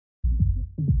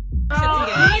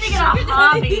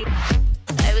hobby.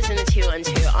 I was in the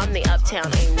 212. I'm the uptown A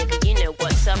nigga. You know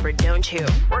what's up or don't you?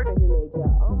 I'm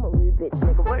a rude bitch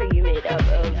nigga. What are you made up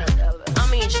of?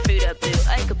 I'ma eat your food up, boo.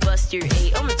 I could bust your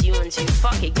 8. I'ma do 1 2.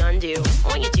 Fuck it, gun do.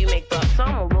 When you do make bucks,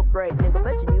 I'ma look right, nigga.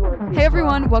 Bet you do 1 2. Hey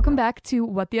everyone, welcome back to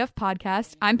What the F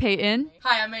Podcast. I'm Peyton.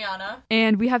 Hi, I'm Ayana.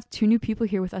 And we have 2 new people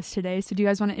here with us today. So do you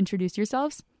guys want to introduce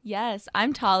yourselves? Yes,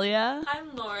 I'm Talia.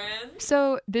 I'm Lauren.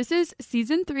 So this is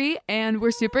season 3 and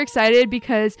we're super excited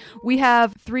because we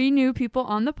have 3 new people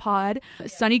on the pod.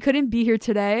 Sunny couldn't be here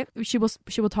today. She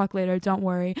will talk later, don't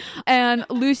worry. And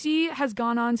Lucy has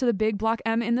gone on to the big Block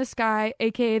M in the sky,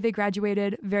 aka they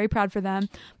graduated. Very proud for them.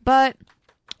 But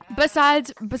beside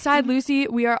Lucy,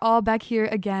 we are all back here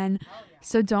again.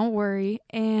 So don't worry.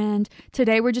 And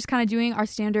today we're just kind of doing our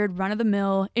standard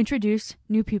run-of-the-mill introduce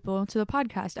new people to the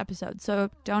podcast episode.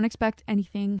 So don't expect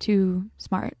anything too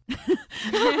smart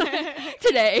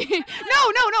today.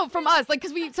 No, from us. Like,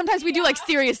 because sometimes we do like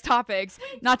serious topics.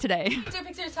 Not today. We do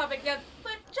pick serious topic, yeah,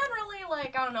 but generally,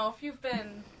 like, I don't know if you've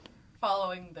been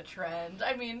following the trend.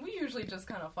 I mean, we usually just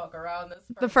kind of fuck around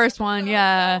the first one,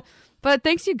 yeah. But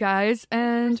thanks, you guys,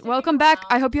 and welcome back.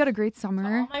 I hope you had a great summer.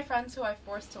 To all my friends who I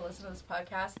forced to listen to this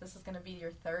podcast, this is going to be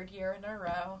your 3rd year in a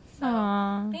row.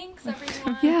 So, Thanks,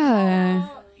 everyone. Yeah.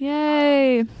 Aww.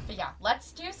 Yay. But yeah,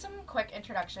 let's do some quick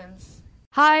introductions.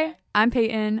 Hi, I'm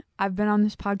Peyton. I've been on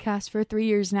this podcast for 3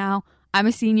 years now. I'm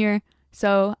a senior,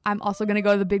 so I'm also going to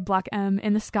go to the big Block M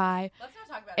in the sky. Let's not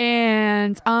talk about it.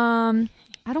 And,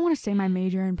 I don't want to say my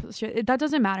major and that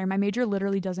doesn't matter. My major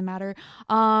literally doesn't matter.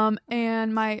 And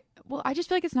I just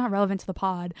feel like it's not relevant to the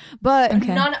pod. But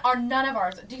okay. None of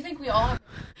ours. Do you think we all have...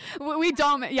 we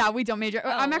don't major.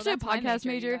 I'm actually a podcast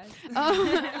major.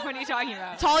 What are you talking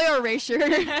about? Talia erasure.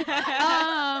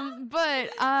 But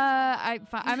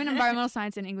I'm an environmental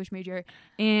science and English major,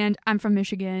 and I'm from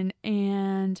Michigan,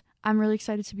 and I'm really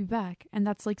excited to be back. And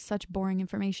that's like such boring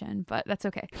information, but that's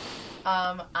okay.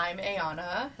 I'm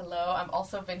Ayana. Hello. I've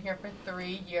also been here for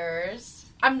 3 years.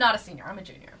 I'm not a senior. I'm a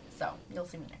junior. So you'll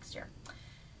see me next year.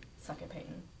 Suck it,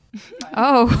 Peyton.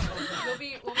 Oh. We'll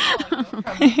be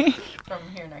following you from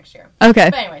here next year.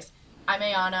 Okay. But anyways, I'm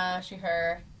Ayana, she,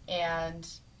 her, and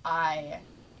I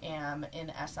am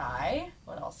in SI.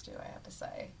 What else do I have to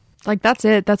say? Like, that's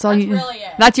it. That's all. That's really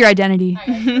it. That's your identity.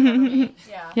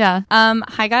 Yeah.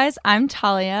 Hi guys, I'm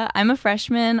Talia. I'm a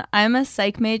freshman. I'm a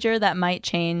psych major that might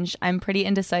change. I'm pretty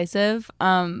indecisive.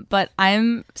 But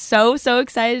I'm so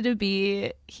excited to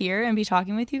be here and be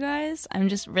talking with you guys. I'm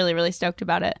just really, really stoked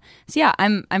about it. So yeah,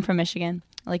 I'm from Michigan,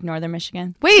 like northern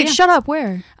Michigan. Wait, shut up.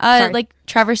 Where? Like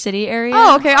Traverse City area.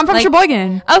 Oh, okay. I'm from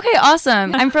Sheboygan. Okay,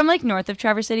 awesome. I'm from like north of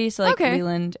Traverse City, so like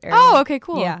Leland area. Oh, okay,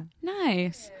 cool. Yeah.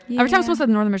 Nice. Yeah. Every time someone said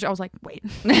northern Michigan, I was like, wait.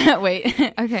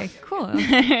 Wait. Okay, cool.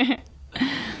 Okay,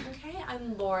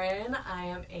 I'm Lauren. I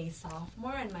am a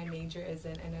sophomore and my major is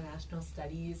in International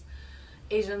Studies,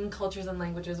 Asian Cultures and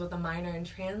Languages with a minor in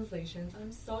translations.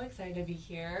 I'm so excited to be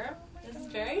here. This is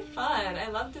very fun. I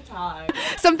love to talk.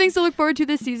 Some things to look forward to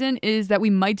this season is that we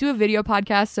might do a video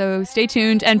podcast, so stay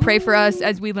tuned and pray for us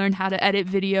as we learn how to edit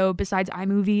video besides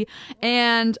iMovie.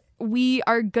 And we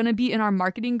are going to be in our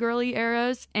marketing girly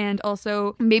eras and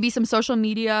also maybe some social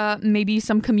media, maybe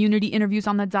some community interviews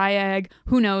on the Diag.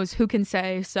 Who knows? Who can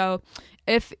say? So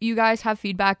if you guys have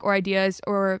feedback or ideas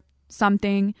or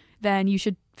something, then you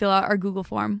should fill out our Google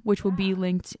form, which will be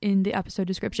linked in the episode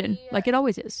description, like it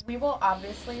always is. We will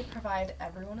obviously provide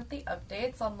everyone with the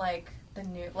updates on like the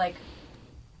new like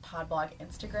Podblog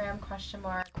Instagram question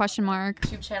mark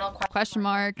YouTube channel question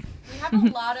mark. We have a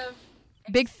lot of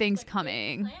big things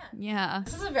coming. Yeah.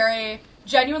 This is a very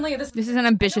genuinely this is an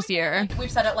ambitious year. We've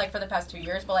said it like for the past 2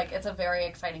 years, but like it's a very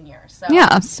exciting year. So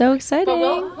yeah, so exciting. But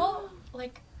we'll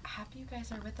like happy you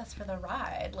guys are with us for the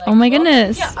ride. Like, oh my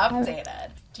goodness. Yeah,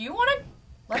 updated. Do you want to?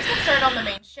 Let's get started on the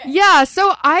main shit. Yeah,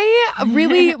 so I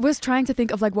really was trying to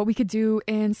think of like what we could do,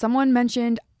 and someone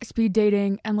mentioned speed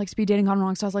dating and like speed dating gone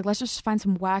wrong. So I was like, let's just find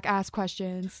some whack ass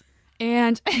questions.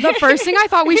 And the first thing I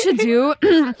thought we should do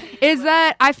is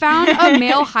that I found a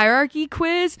male hierarchy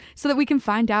quiz so that we can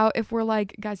find out if we're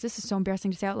like, guys, this is so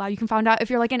embarrassing to say out loud. You can find out if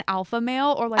you're like an alpha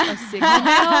male or like a sigma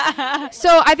male.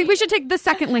 So I think we should take the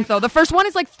second link though. The first one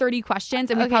is like 30 questions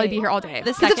and we'll probably be here all day.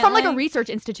 Because it's from like a research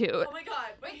institute. Oh my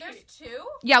god. Wait, there's 2?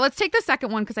 Yeah, let's take the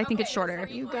second one because I think it's shorter.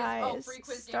 You guys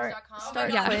start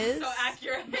yeah. Quiz. So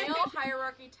accurate. Male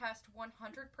hierarchy test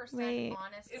 100%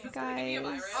 honest. Is this guys. gonna be a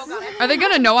virus? Oh god. Are they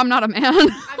gonna know I'm not a man?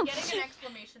 I'm getting an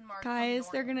exclamation mark. Guys,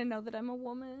 they're gonna know that I'm a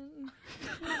woman.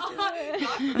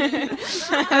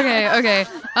 Okay.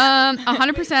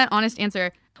 100% honest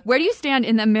answer. Where do you stand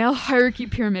in the male hierarchy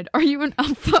pyramid? Are you an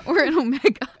alpha or an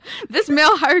omega? This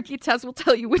male hierarchy test will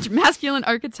tell you which masculine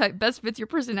archetype best fits your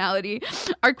personality.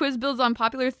 Our quiz builds on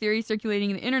popular theory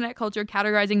circulating in the internet culture,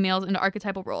 categorizing males into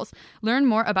archetypal roles. Learn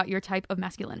more about your type of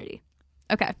masculinity.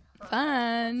 Okay.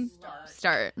 Fun.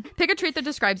 Start. Pick a trait that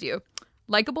describes you.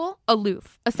 Likable,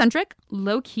 aloof, eccentric,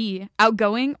 low-key,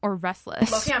 outgoing, or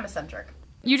restless. Low-key, I'm eccentric.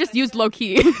 You just used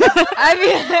low-key. I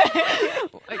mean,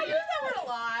 I use that word a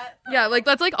lot. Yeah, like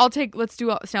let's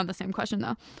stay on the same question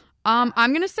though. I'm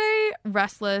gonna say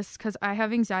restless because I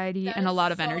have anxiety and a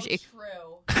lot of energy.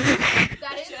 True.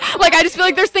 That is so Like I just feel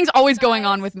like there's things always going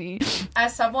on with me.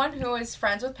 As someone who is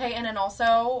friends with Peyton and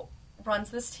also runs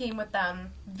this team with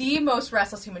them, the most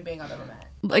restless human being I've ever met.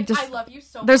 Like just I love you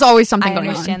so there's much. always something I going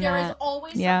on. understand. There is that.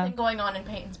 always Yeah. something going on in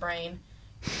Peyton's brain.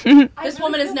 I This really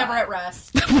woman is feel never that. at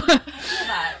rest. I feel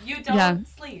that. You don't Yeah.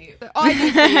 sleep. Oh, I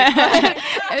do sleep.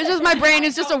 It's just my brain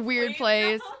is just a weird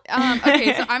place.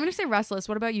 Okay, so I'm gonna say restless.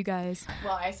 What about you guys?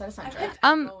 Well, I said eccentric.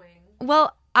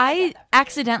 well, I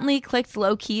accidentally clicked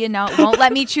low key and now it won't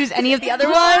let me choose any of the other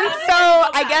ones. So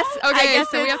I guess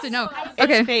so we have to know. It's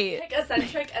Okay. fate. Pick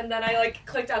eccentric, and then I like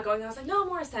clicked outgoing. And I was like, no,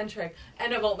 more eccentric,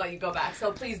 and it won't let you go back.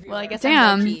 So please be. Well, I aware. guess I'm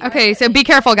Damn. low-key. Okay, so be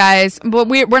careful, guys. But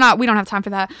we don't have time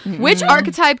for that. Which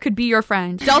archetype could be your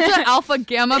friend? Delta, Alpha,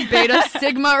 Gamma, Beta,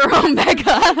 Sigma, or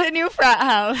Omega? The new frat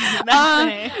house. That's the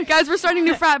name. Guys, we're starting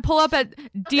new frat. Pull up at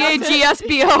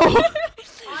DAGSBO.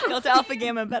 Delta Alpha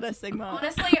Gamma Beta Sigma.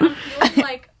 Honestly, I'm feeling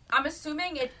like I'm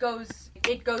assuming it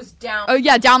goes down. Oh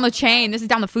yeah, down the chain. This is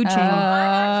down the food chain. I'm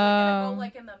actually gonna go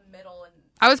like in the middle and.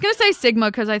 I was gonna say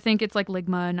Sigma because I think it's like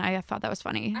Ligma, and I thought that was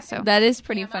funny. So That is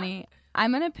pretty Gamma. funny.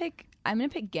 I'm gonna pick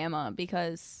Gamma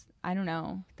because I don't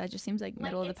know. That just seems like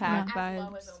middle of the it's pack not as low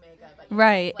vibes. as Omega, but you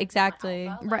Right, know, like, exactly.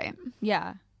 alpha, like- right.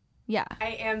 Yeah. Yeah. I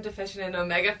am deficient in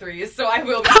omega 3s, so I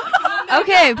will be.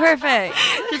 Okay, perfect.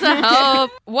 Just to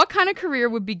help. What kind of career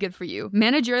would be good for you?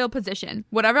 Managerial position.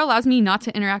 Whatever allows me not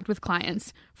to interact with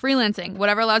clients. Freelancing.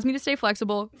 Whatever allows me to stay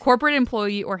flexible. Corporate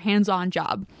employee or hands-on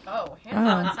job. Oh, hands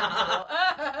on sounds a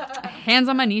little. Hands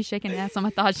on my knees, shaking ass on my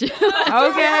thoughts. Okay.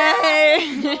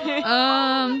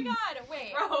 Oh my god!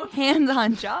 Wait. Hands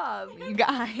on job, you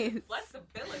guys.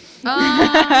 Flexibility.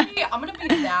 I'm gonna be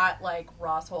that like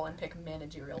Ross hole and pick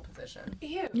managerial position.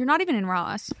 Ew. You're not even in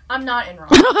Ross. I'm not in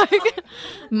Ross.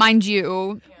 Mind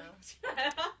you. Yeah.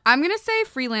 I'm gonna say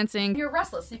freelancing. You're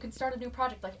restless. So you can start a new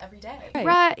project like every day.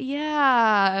 Right,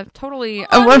 yeah, totally. These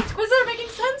quizzes are making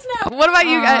sense now. What about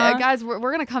you Aw. guys?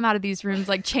 We're gonna come out of these rooms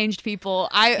like changed people.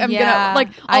 I am Yeah, gonna like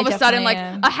I all of a sudden definitely like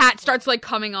am. a hat starts like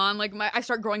coming on. Like I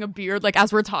start growing a beard like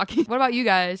as we're talking. What about you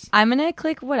guys? I'm gonna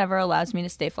click whatever allows me to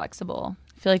stay flexible.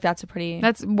 I feel like that's a pretty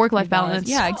That's work-life balance.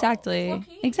 Yeah, Oh, exactly.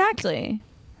 low-key. Exactly.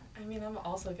 I mean, I'm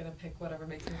also gonna pick whatever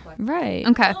makes me flexible. Right.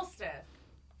 Okay. A little stiff.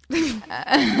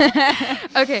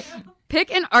 Okay. Pick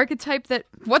an archetype that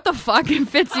what the fuck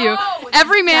fits you. Oh,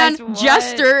 Everyman, That's what?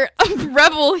 jester,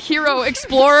 rebel, hero,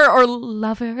 explorer, or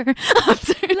lover. I'm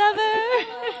sorry.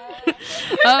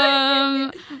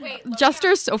 Wait,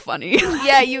 Jester is so funny.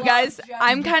 Yeah, you guys. Jester.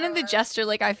 I'm kind of the jester.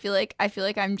 Like I feel like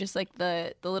I'm just like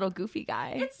the little goofy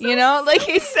guy. It's so you know, like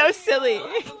he's so silly.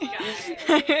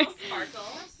 Sparkle.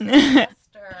 Jester.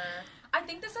 I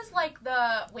think this is like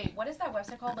the what is that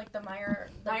website called? Like the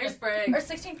Myers-Briggs. or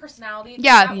 16 personalities.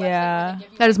 Yeah. that website Yeah. where they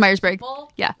give you, That is like, Myers-Briggs.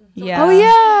 people. Yeah. Yeah. Oh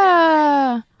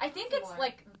yeah. I think it's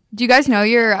like Do you guys know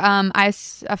your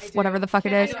ISF whatever the fuck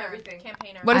it is? I know everything.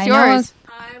 campaigner. What is I know yours?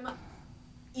 I'm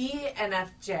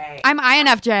ENFJ. I'm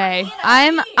INFJ.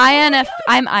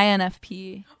 I'm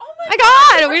INFP. Oh My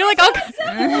God, we're like okay.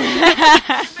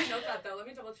 my notes out though. Let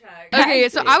me double check. Okay,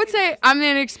 so I would say I'm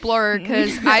an explorer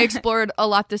because I explored a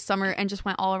lot this summer and just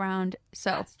went all around.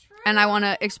 So, That's true. and I want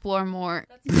to explore more.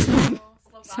 That's true.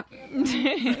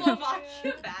 Slovakia.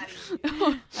 Slovakia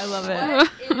baddie. I love it.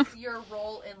 What is your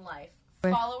role in life?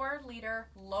 Follower, leader,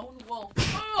 lone wolf,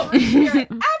 or you're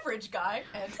an average guy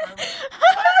and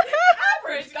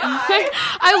average guy.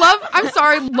 I'm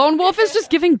sorry, Lone Wolf is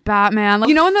just giving Batman. Like,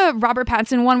 you know in the Robert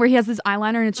Pattinson one where he has this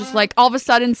eyeliner and it's just like all of a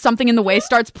sudden something in the way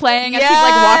starts playing as he's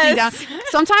like walking down.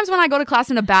 Sometimes when I go to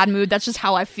class in a bad mood, that's just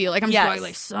how I feel. Like I'm just Yes. going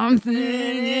like something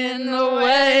in the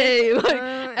way.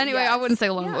 Like, anyway, I wouldn't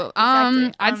say Lone Wolf.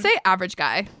 exactly. I'd say average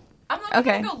guy. I'm like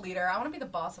Okay. gonna go leader. I want to be the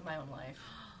boss of my own life.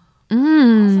 Also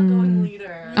Mm. going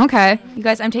leader. Okay. You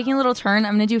guys, I'm taking a little turn.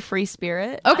 I'm gonna do free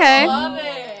spirit. Okay. Love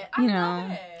it. I You love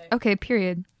know. it. Okay.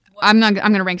 Period. I'm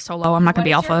gonna rank solo. I'm not gonna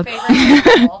be What is your alpha. favorite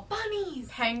animal? Bunnies.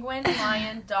 Penguin,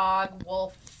 lion, dog,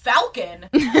 wolf, falcon,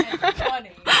 and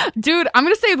bunny. Dude, I'm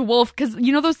gonna say the wolf because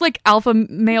you know those like alpha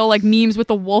male like memes with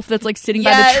the wolf that's like sitting by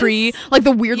Yes. the tree, like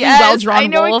the weirdly Yes, well drawn I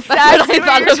know wolf. exactly That's what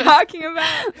I what thought you're it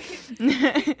was. talking about.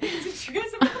 Did you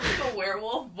guys ever have like a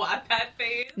werewolf Wattpad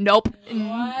phase? Nope,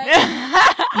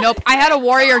 nope. I had a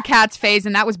warrior cats phase,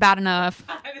 and that was bad enough.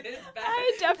 That is bad.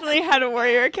 I definitely had a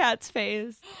warrior cat's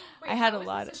phase. Wait, I had how a is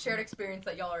lot this of. shared experience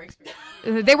that y'all are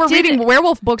experiencing. They were Did- reading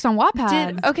werewolf books on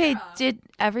Wattpad. Did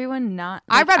everyone not?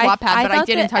 I read Wattpad, but I thought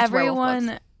didn't that touch werewolf everyone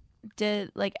books.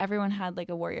 did like everyone had like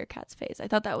a warrior cat's phase. I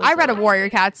thought that was. I read a like- warrior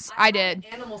cats. I had did.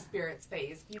 an Animal spirits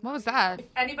phase. What was that? If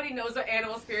anybody knows what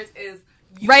animal spirits is,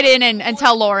 you Write in and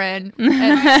tell Lauren so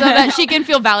that she can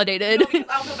feel validated. No, because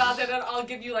I'll go about it and I'll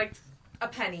give you like a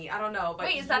penny. I don't know. But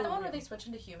Wait, is that the one where they switch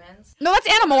into humans? No, that's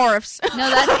Animorphs. No,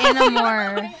 that's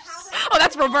Animorphs. Oh,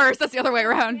 that's reverse. That's the other way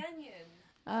around.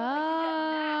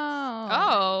 Oh.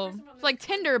 Oh, it's like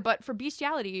Tinder, but for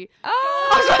bestiality.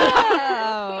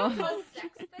 Oh. Sex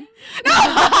thing?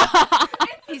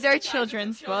 These are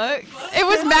children's books. It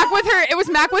was Mac with her. It was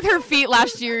Mac with her feet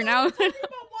last year. Now. No,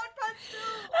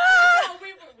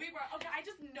 we were. Okay, I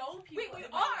just know people. Wait, we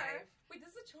in my are? life. Wait,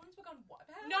 this is a children's book on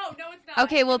Wattpad? No, it's not.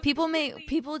 Okay, well, It was people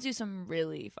completely- do some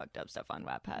really fucked up stuff on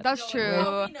Wattpad. That's No, true.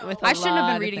 no, no. With I a shouldn't have lot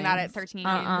been of reading that at things. 13.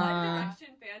 One Uh-uh. Direction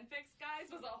fanfics, guys,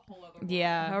 was a whole other world.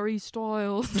 Yeah. Harry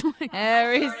Styles.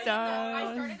 Harry I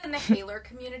Styles. started in the Haler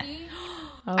community.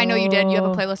 I know you did. You have a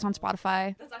Oh. playlist on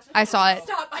Spotify. That's actually I saw it.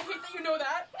 Stop! I hate that you know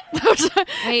that.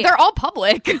 Wait. They're all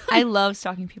public. I love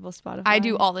stalking people's Spotify. I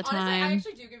do all the Honestly, I time.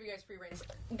 actually do give you guys free reigns.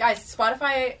 Guys,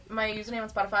 Spotify, my username on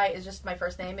Spotify is just my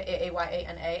first name,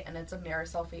 AAYANA, and it's a mirror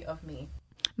selfie of me.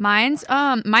 Mine's If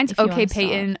you okay wanna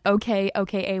Peyton, OKAY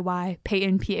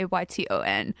Peyton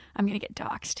PAYTON. I'm gonna get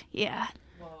doxxed. Yeah.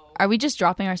 Are we just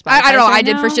dropping our Spotify? I don't know. right I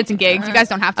did for now? shits and gigs. You guys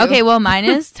don't have to. Okay, well, mine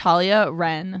is Talia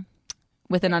Wren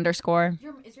with an underscore.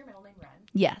 Is your middle name Ren?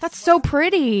 Yes. That's so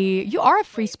pretty. You are a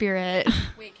free spirit.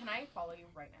 Wait, can I follow you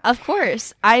right now? Of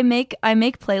course. I make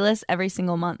playlists every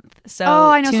single month. So Oh,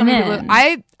 I know tune some in. people.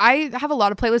 I have a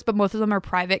lot of playlists, but most of them are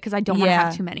private because I don't want to Yeah.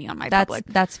 have too many on my That's public.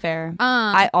 that's fair.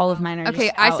 Um, All of mine are Okay,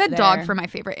 just I out said dog there. for my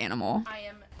favorite animal. I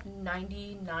am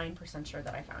 99% sure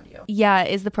that I found you. Yeah,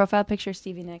 is the profile picture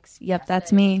Stevie Nicks? Yep, Yes,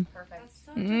 that's it is. me. Perfect.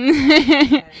 So Lauren, do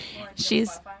you have she's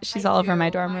Spotify? she's all over my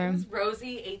dorm Mine room. was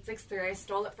Rosie863. I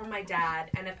stole it from my dad.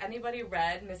 And if anybody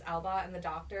read Miss Alba and the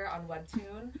Doctor on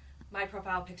Webtoon, my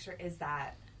profile picture is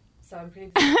that. So I'm pretty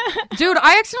excited. Dude,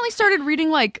 I accidentally started reading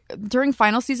like during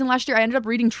final season last year. I ended up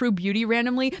reading True Beauty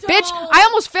randomly. Bitch, I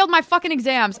almost failed my fucking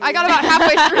exams. I got about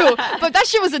halfway through, but that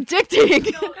shit was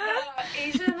addicting. No,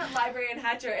 Asian Librarian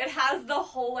Hatcher. It has the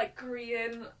whole like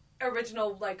Korean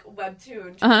original like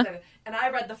webtoon, Uh-huh. and I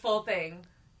read the full thing,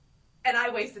 and I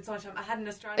wasted so much time. I had an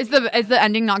astronomy. Is the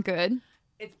ending not good?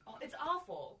 It's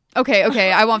awful.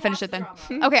 Okay, I won't finish Watch it the then.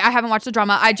 drama. Okay, I haven't watched the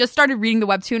drama. I just started reading the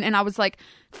webtoon, and I was like,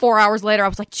 4 hours later, I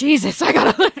was like, Jesus, I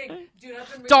gotta. Dude, I've been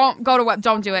reading Don't it go to since web.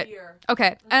 Don't do sophomore it. year.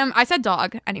 Okay. I said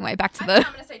dog. Anyway, back to I'm the.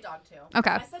 gonna say dog too.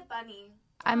 Okay. I said bunny.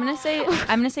 I'm gonna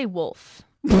say wolf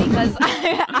because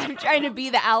I'm trying to be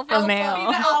the alpha, Be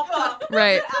male. the alpha.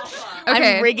 Right. Alpha.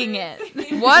 Okay. I'm rigging it.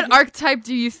 What archetype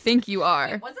do you think you are?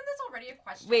 Wait, wasn't this already a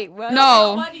question? Wait, what?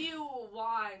 No. What do you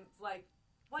want? Like,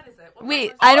 what is it? What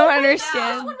Wait, was- I don't Oh, This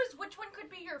understand. one was which one could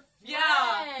be your friend?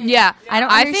 Yeah. Yeah. I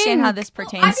don't I understand how think- this Well,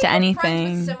 pertains I to think we're friends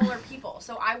anything. with similar people,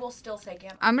 so I will still say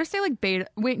Gamma. I'm gonna say like beta.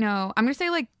 Wait, no. I'm gonna say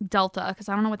like delta because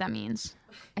I don't know what that means.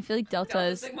 I feel like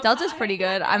Delta's Delta's pretty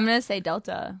good. I'm gonna say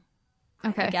Delta.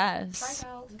 Okay. I guess.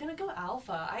 I'm gonna go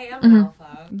alpha. I am Mhm. an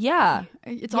alpha. Yeah,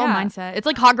 It's all Yeah. mindset. It's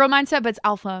like hot girl mindset, but it's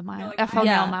alpha No, like, alpha I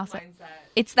male have mindset. mindset.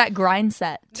 it's that grind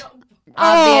set. No,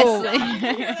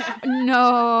 Obviously.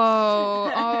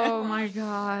 No. Oh my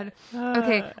god.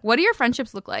 Okay. What do your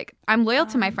friendships look like? I'm loyal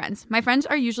to my friends. My friends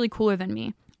are usually cooler than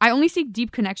me. I only seek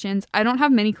deep connections. I don't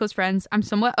have many close friends. I'm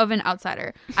somewhat of an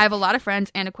outsider. I have a lot of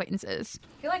friends and acquaintances.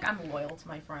 I feel like I'm loyal to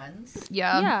my friends.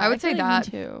 Yeah, I would say feel like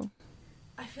that. me too.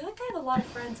 I feel like I have a lot of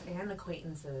friends and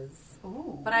acquaintances.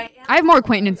 Ooh. But I I have more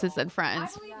acquaintances than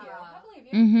friends. I believe you. I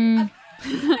believe you. Mm-hmm.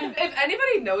 if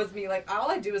anybody knows me, like all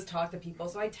I do is talk to people,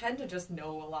 so I tend to just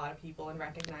know a lot of people and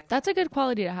recognize. That's a good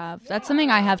quality to have. That's something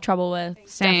I have trouble with.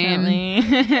 Same. Definitely.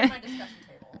 My discussion table.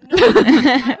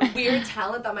 I have a weird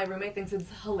talent that my roommate thinks is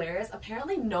hilarious.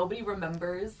 Apparently, nobody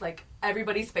remembers like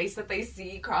everybody's face that they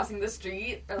see crossing the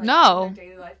street. Or, like, No. in their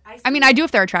daily life. I mean, I do if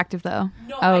they're attractive though.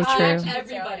 No, Oh, I true. see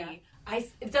everybody.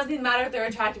 It doesn't even matter if they're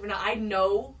attractive or not. I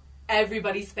know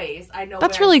everybody's face. I know.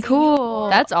 That's where I've really seen you cool. before.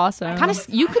 That's awesome. Kind of.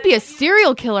 You could be a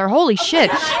serial killer. Holy shit.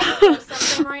 Can I post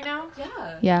something right now?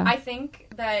 Yeah. Yeah. I think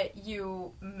that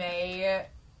you may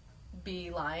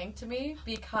be lying to me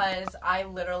because I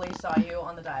literally saw you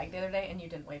on the diag the other day and you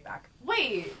didn't wave back.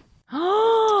 Wait.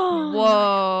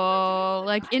 Whoa.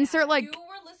 Like, insert, like, You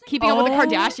were listening. keeping up with the Oh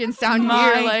Kardashians sound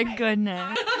My here. Like,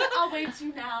 goodness. I'll wave to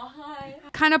you now. Hi.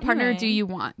 kind of partner Anyway. do you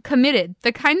want? Committed.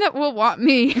 The kind that will want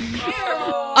me.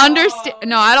 Oh. Understand?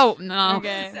 No, I don't know.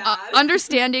 Okay.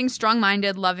 Understanding,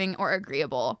 strong-minded, loving, or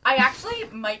agreeable. I actually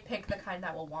might pick the kind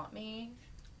that will want me.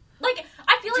 Like,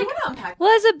 I feel Do you like want to unpack?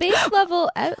 Well, as a base level,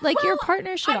 like your Well,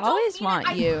 partner should I don't always mean want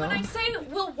it- you. When I say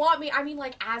will want me, I mean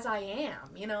like as I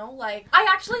am, you know? Like, I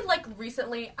actually, like,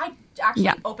 recently, I actually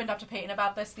Yeah. opened up to Peyton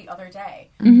about this the other day.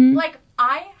 Mhm. Like,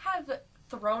 I have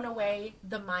thrown away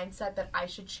the mindset that I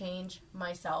should change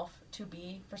myself to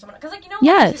be for someone. Because, like, you know,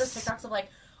 like, you see those Yes. TikToks of, like,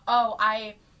 oh,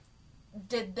 I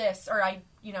did this, or I,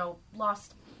 you know,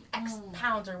 lost X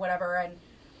pounds or whatever, and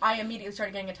I immediately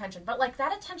started getting attention. But, like,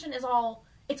 that attention is all...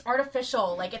 It's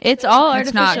artificial. Like It's all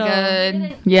It's not artificial. They good.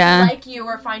 didn't Yeah. like you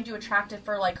or find you attractive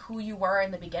for like who you were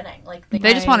in the beginning. Like They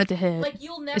just Right. wanted to hit. like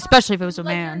you'll never, Especially if it was a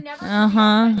like, man. You're never Uh-huh.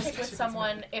 gonna be authentic with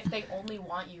someone if they only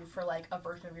want you for like a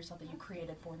version of yourself that you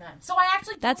created for them. So I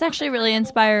actually That's don't actually want really that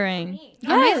inspiring. for me.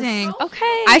 Yes. Amazing.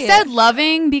 Okay. I said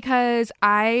loving because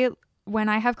when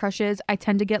I have crushes, I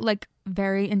tend to get like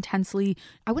very intensely,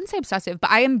 I wouldn't say obsessive, but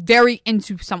I am very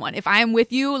into someone. If I am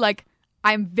with you, like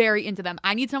I'm very into them.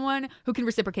 I need someone who can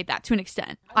reciprocate that to an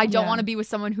extent. I don't Yeah. want to be with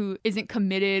someone who isn't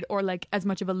committed or like as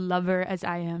much of a lover as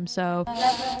I am. So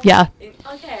yeah.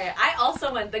 Okay, I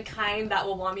also went the kind that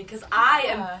will want me because I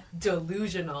Yeah. am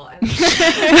delusional. And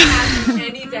ask me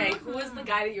any day, who is the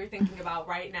guy that you're thinking about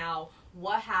right now?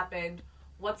 What happened?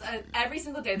 Every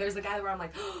single day there's a guy where I'm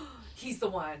like, he's the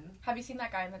one. Have you seen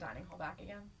that guy in the dining hall back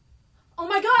again? Oh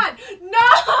my god, no!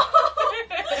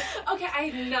 Okay,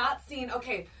 I have not seen.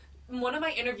 Okay, one of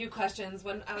my interview questions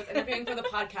when I was interviewing for the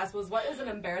podcast was, what is an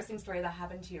embarrassing story that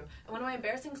happened to you? And one of my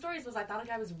embarrassing stories was I thought a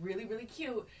guy was really, really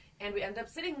cute, and we ended up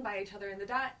sitting by each other in the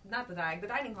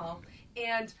dining hall.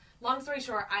 And long story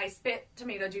short, I spit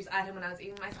tomato juice at him when I was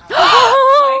eating my salad.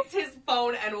 I swiped his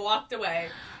phone and walked away.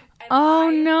 And Oh,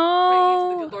 I no.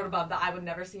 prayed to the good Lord above that I would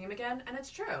never see him again, and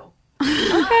it's true.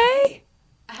 Okay.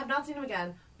 I have not seen him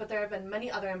again, but there have been many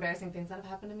other embarrassing things that have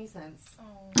happened to me since,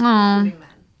 Aw. including men.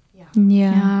 Yeah.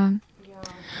 Yeah.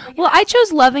 Yeah. Well, I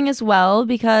chose loving as well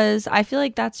because I feel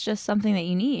like that's just something that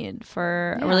you need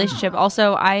for a relationship.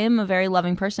 Also, I am a very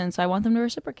loving person, so I want them to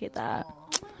reciprocate that.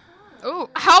 Oh,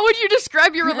 how would you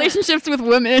describe your relationships with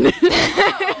women?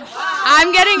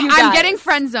 I'm guys. getting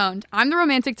friend zoned. I'm the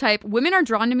romantic type. Women are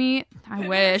drawn to me. I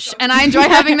wish, and I enjoy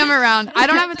having them around. I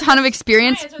don't have a ton of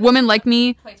experience. Women like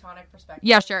me. Platonic perspective.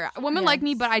 Yeah, sure. Women like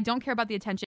me, but I don't care about the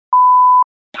attention.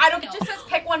 I don't. It just says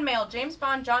pick one male: James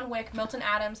Bond, John Wick, Milton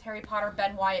Adams, Harry Potter,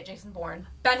 Ben Wyatt, Jason Bourne.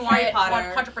 Ben Wyatt,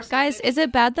 Potter. 100%. Guys, is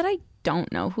it bad that I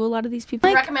don't know who a lot of these people?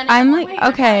 I Like, recommend it. I'm Wait,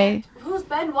 like, okay. Who's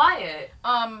Ben Wyatt?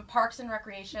 Parks and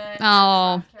Recreation.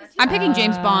 Oh, I'm picking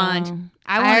James Bond.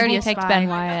 I want to already be a picked spy. Ben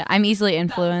Wyatt. I'm easily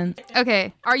influenced.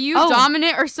 Okay, are you Oh.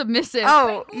 dominant or submissive?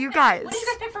 Oh, you guys. What do you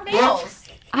guys pick for males?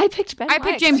 I picked Ben I Wyatt.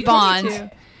 picked James You told me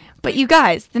Bond. to. But you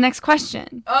guys, the next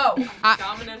question. Oh,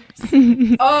 Dominant.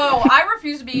 I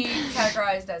refuse to be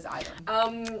categorized as either.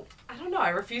 I don't know. I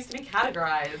refuse to be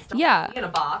categorized. Don't Yeah. put me in a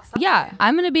box. That's Yeah, okay.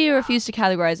 I'm gonna be a refuse to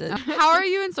categorize it. How are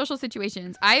you in social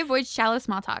situations? I avoid shallow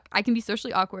small talk. I can be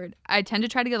socially awkward. I tend to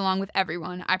try to get along with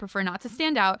everyone. I prefer not to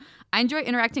stand out. I enjoy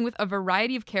interacting with a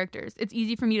variety of characters. It's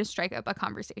easy for me to strike up a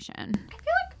conversation. I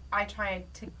feel like I try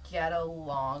to get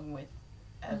along with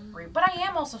but I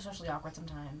am also socially awkward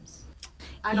sometimes.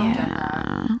 I don't get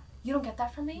that. You don't get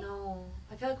that from me? No.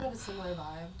 I feel like we have a similar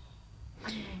vibe.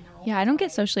 I know. Yeah, I don't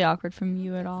get socially awkward from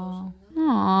you at all.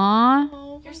 Aww.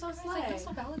 Oh, You're so guys, I feel slay.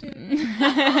 so validated. Okay,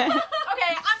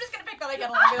 I'm just gonna pick that I get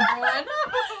along with everyone.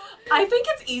 I think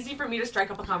it's easy for me to strike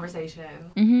up a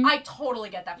conversation. Mhm. I totally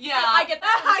get that. Yeah. I get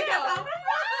that. I get that.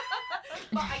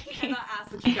 But I cannot ask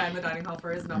the cute guy in the dining hall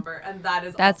for his number, and that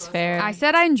is That's also fair. I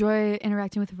said I enjoy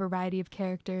interacting with a variety of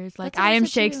characters. Like, That's what I I am said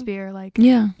too. Shakespeare. Like,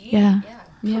 Yeah. yeah. Come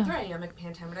Yeah. through, I am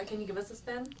Pentameter. Can you give us a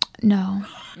spin? No.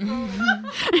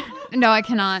 No, I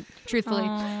cannot, truthfully.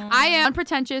 Aw. I am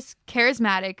unpretentious,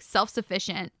 charismatic,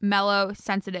 self-sufficient, mellow,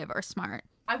 sensitive, or smart.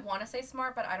 I want to say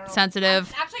smart, but I don't know.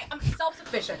 Sensitive. I'm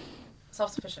self-sufficient.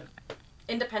 Self-sufficient.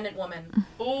 Independent woman.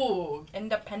 Ooh.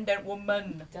 Independent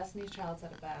woman. Destiny's Child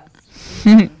said it best.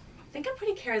 I think I'm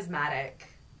pretty charismatic.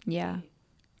 Yeah.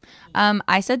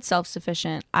 I said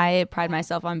self-sufficient. I pride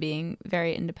myself on being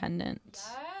very independent.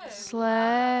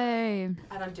 Slay.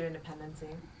 I don't do independency.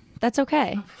 That's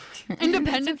okay.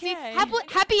 Independency. okay.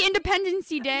 Happy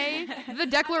Independency Day. The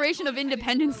Declaration of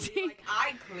Independency. Like,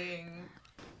 I cling.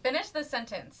 Finish this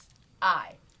sentence.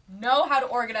 I know how to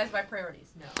organize my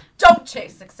priorities. No. Don't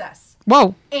chase success.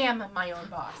 Whoa. Am my own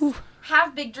boss.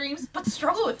 Have big dreams, but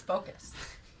struggle with focus.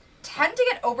 tend to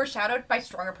get overshadowed by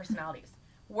stronger personalities.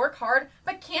 Work hard,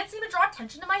 but can't seem to draw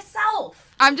attention to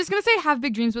myself. I'm just gonna say have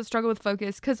big dreams but struggle with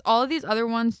focus, because all of these other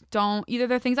ones don't. Either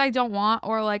they're things I don't want,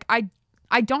 or like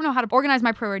I don't know how to organize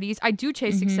my priorities. I do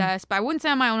chase success, but I wouldn't say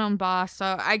I'm my own boss.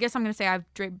 So I guess I'm gonna say I have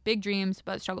big dreams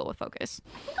but struggle with focus.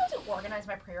 I think I'll do organize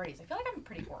my priorities. I feel like I'm a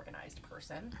pretty organized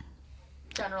person,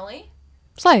 generally.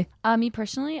 Slay. Me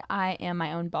personally, I am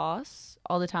my own boss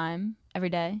all the time, every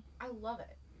day. I love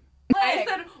it. I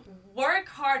said work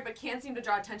hard but can't seem to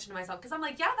draw attention to myself, because I'm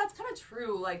like, yeah, that's kind of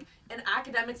true. Like in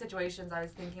academic situations, I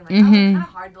was thinking like, oh, it's kind of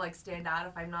hard to like stand out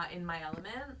if I'm not in my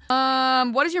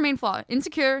element. What is your main flaw?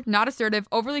 Insecure, not assertive,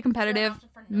 overly competitive,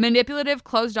 manipulative,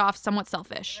 closed off, somewhat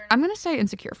selfish. I'm gonna say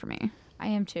insecure for me. I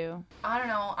am too. I don't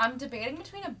know. I'm debating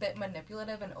between a bit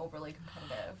manipulative and overly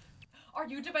competitive. Are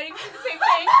you debating between the same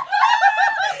thing?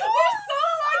 We're so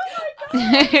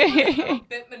like, A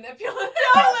bit manipulative.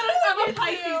 I'm a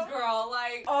Pisces girl.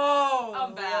 Like,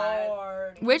 I'm bad.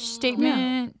 Lord. Which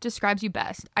statement describes you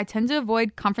best? I tend to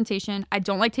avoid confrontation. I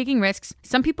don't like taking risks.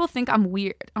 Some people think I'm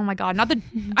weird. Oh my god, not the.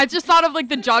 I just thought of like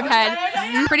the jughead.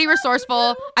 I'm pretty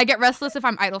resourceful. I get restless if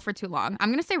I'm idle for too long.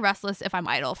 I'm gonna say restless if I'm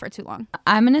idle for too long.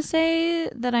 I'm gonna say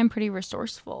that I'm pretty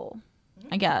resourceful,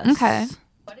 I guess. Okay.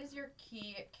 What is your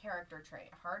key character trait?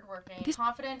 Hardworking,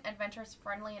 confident, adventurous,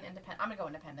 friendly, and independent. I'm gonna go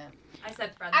independent. I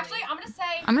said friendly. Actually, I'm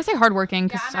gonna say hardworking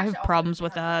because I'm I have actually also problems gonna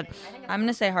with say that. hardworking. I think it's I'm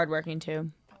gonna say hardworking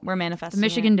too. We're The manifesting.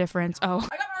 Michigan difference. Oh.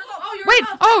 I got my results. Wait.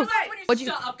 Oh. What'd you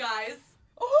shut up, guys?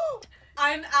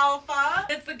 I'm Alpha.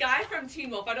 It's the guy from Teen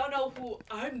Wolf. I don't know who.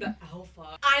 I'm the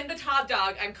Alpha. I'm the top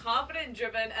dog. I'm confident,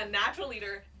 driven, a natural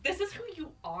leader. This is who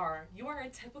you are. You are a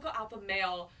typical Alpha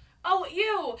male. Oh,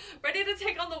 you! Ready to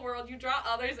take on the world, you draw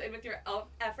others in with your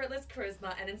effortless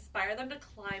charisma and inspire them to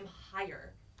climb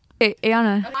higher. Hey,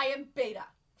 Ayana. I am Beta.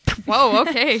 Whoa.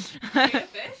 Okay. Beta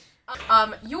fish?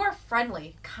 You are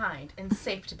friendly, kind, and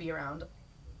safe to be around.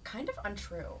 Kind of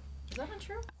untrue. Is that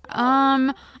untrue?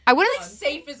 I wouldn't.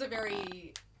 Safe is a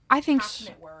very I think.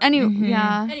 passionate word.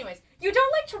 Yeah. Anyways, you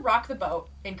don't like to rock the boat.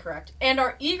 Incorrect. And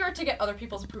are eager to get other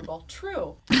people's approval.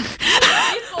 True.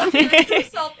 Your true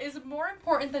self is more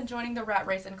important than joining the rat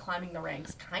race and climbing the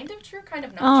ranks. Kind of true, kind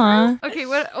of not true. Okay,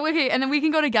 okay, and then we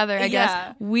can go together, I guess.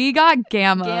 Yeah. We got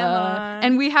Gamma. Gamma.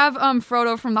 And we have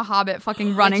Frodo from The Hobbit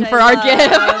fucking running Which for I our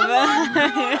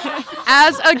love. gift.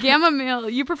 As a Gamma male,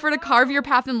 you prefer to carve your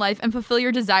path in life and fulfill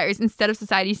your desires instead of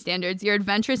society's standards. You're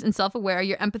adventurous and self-aware.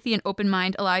 Your empathy and open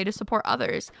mind allow you to support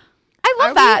others. I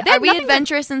love that. Are we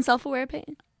adventurous and self-aware,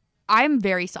 Peyton? I'm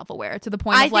very self-aware to the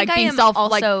point I of like think I being am self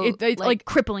also, like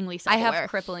cripplingly I self-aware. have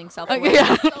crippling self-aware.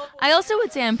 Yeah. I also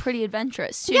would say I'm pretty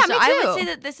adventurous too. Yeah, so me I too. would say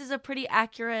that this is a pretty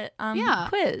accurate Yeah.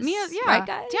 quiz. Yeah. Right,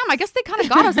 guys? Damn, I guess they kind of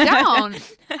got us down.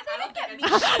 I don't think any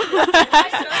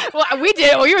Well, we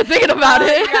did. Well, you were thinking about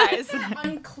it.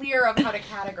 Unclear of how to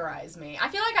categorize me. I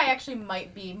feel like I actually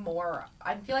might be more.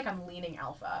 I feel like I'm leaning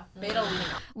alpha. Beta leaning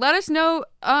alpha. Let us know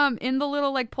in the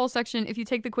little like poll section if you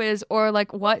take the quiz or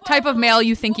like what type of male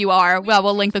you think you are. Well,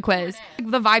 we'll link the quiz.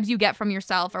 The vibes you get from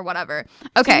yourself or whatever.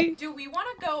 Okay. Do we want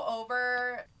to go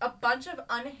over a bunch of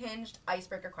unhinged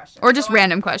icebreaker questions? Or just So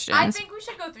random I questions. think we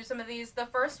should go through some of these. The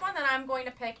first one that I'm going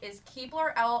to pick is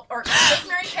Keebler Elf, or Kiss,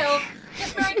 Marry,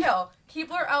 Kill,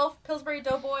 Keebler Elf, Pillsbury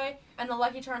Doughboy, and the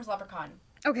Lucky Charms Leprechaun.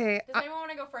 Okay. Does anyone want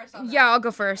to go first on that? Yeah, I'll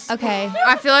go first. Okay.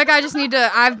 I feel like I just need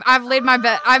to. I've laid my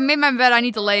bet. I've made my bet. I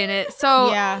need to lay in it. So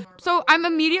Yeah. So I'm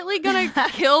immediately gonna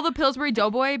kill the Pillsbury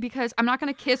Doughboy because I'm not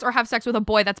gonna kiss or have sex with a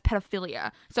boy. That's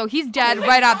pedophilia. So he's dead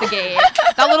right out the gate.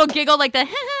 That little giggle, like the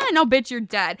no, bitch, you're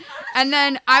dead. And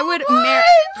then I would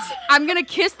I'm gonna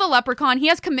kiss the leprechaun. He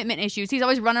has commitment issues. He's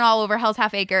always running all over Hell's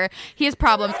Half Acre. He has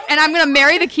problems. And I'm gonna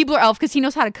marry the Keebler Elf because he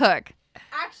knows how to cook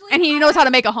Actually, and he knows how to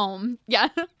make a home. Yeah.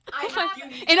 I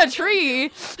have, In a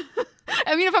tree.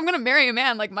 I mean, if I'm gonna marry a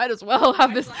man, like, might as well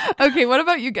have this. Okay, what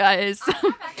about you guys? I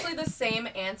have actually the same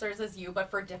answers as you, but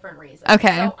for different reasons.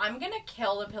 Okay. So I'm gonna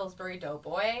kill the Pillsbury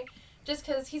Doughboy just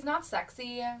because he's not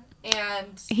sexy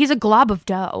and He's a glob of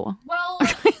dough. well,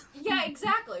 yeah,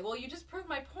 exactly. Well, you just proved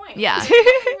my point. Yeah. There's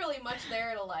nothing really much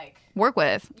there to like. Work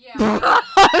with. Yeah.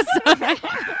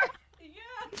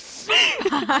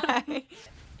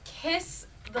 Kiss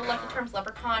the Lucky Charms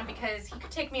Leprechaun because he could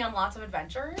take me on lots of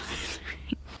adventures.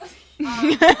 Through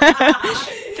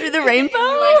the rainbow?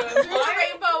 Through the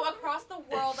rainbow, across the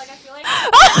world. Like, I feel like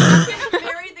I'm gonna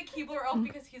marry the Keebler Elf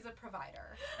because he's a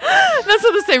provider. That's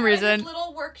for the same And reason. his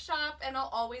little workshop, and I'll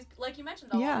always, like you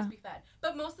mentioned, I'll always be fed.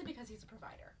 But mostly because he's a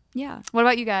provider. Yeah. What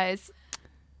about you guys?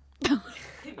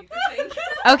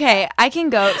 Okay, I can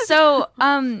go. So,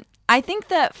 I think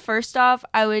that first off,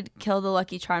 I would kill the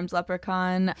Lucky Charms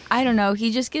leprechaun. I don't know.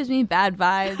 He just gives me bad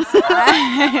vibes.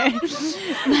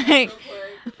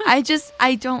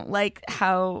 I don't like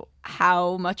how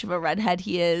much of a redhead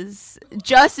he is,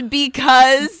 just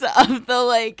because of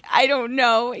the I don't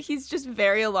know. He's just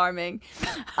very alarming.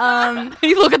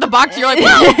 You look at the box, you're like,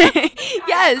 whoa!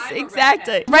 Yes, I'm a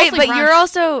exactly. redhead. Right, Mostly but brown.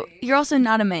 you're also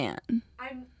not a man.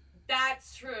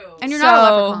 That's true. And you're not a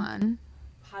So- leprechaun.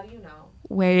 How do you know?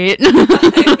 Wait.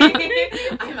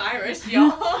 I'm Irish,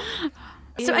 y'all.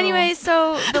 So anyway,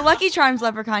 so the Lucky Charms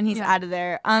leprechaun, he's Yeah. out of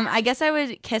there. I guess I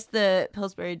would kiss the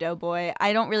Pillsbury Doughboy.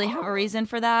 I don't really have a reason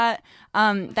for that.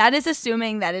 That is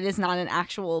assuming that it is not an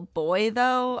actual boy,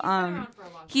 though.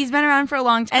 He's been around for a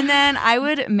long time. And then I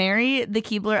would marry the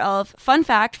Keebler elf. Fun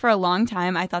fact, for a long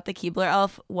time, I thought the Keebler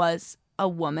elf was a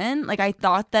woman. I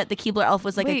thought that the Keebler elf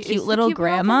was Wait, a is cute the little Keebler elf a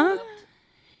grandma. woman?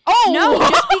 Oh! No,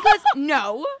 just because,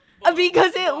 no.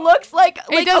 Because it looks like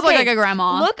It does look okay, like a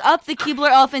grandma. Look up the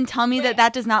Keebler elf and tell me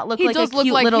that does not look He like a does cute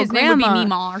look like little his grandma. name would be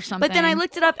Meemaw or something. But then I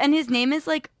looked it up and his name is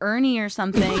Ernie or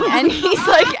something, and he's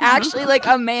actually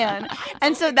a man,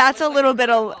 and so that's a little bit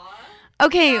of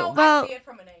okay. No, I Well, see it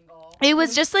from an angle. it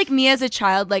was just me as a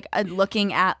child,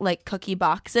 looking at cookie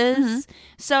boxes. Mm-hmm.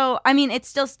 So I mean, it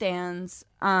still stands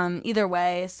either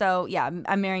way. So yeah,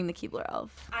 I'm marrying the Keebler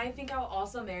elf. I think I'll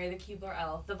also marry the Keebler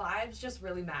elf. The vibes just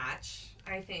really match.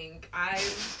 I think I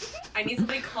need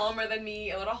somebody calmer than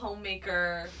me, a little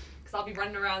homemaker, because I'll be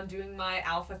running around doing my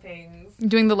alpha things.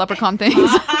 doing the leprechaun things.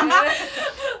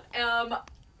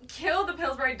 Kill the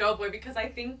Pillsbury Doughboy, because I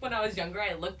think when I was younger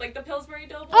I looked like the Pillsbury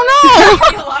Doughboy.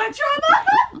 Oh, no! A lot of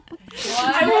trauma. I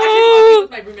was actually talking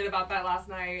with my roommate about that last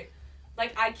night.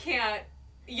 I can't.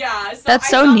 Yeah. So That's I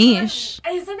so got niche.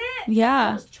 isn't it? Yeah.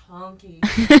 I was chunky.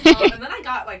 And then I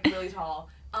got really tall.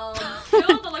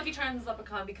 Kill the Lucky Charms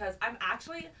leprechaun, because I'm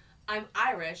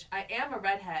Irish. I am a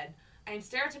redhead. I'm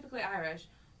stereotypically Irish,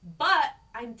 but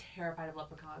I'm terrified of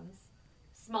leprechauns.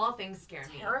 Small things scare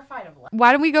me. Terrified of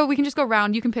Why don't we can just go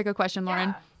round. You can pick a question,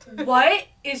 Lauren. Yeah. What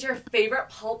is your favorite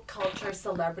pulp culture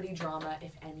celebrity drama,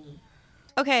 if any?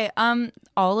 Okay,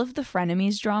 all of the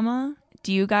Frenemies drama.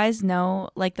 Do you guys know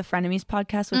the Frenemies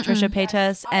podcast with Trisha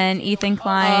Paytas and Ethan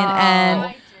Klein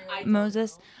and I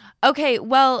Moses? Okay,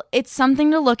 well, it's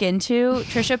something to look into.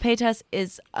 Trisha Paytas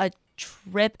is a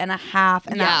trip and a half,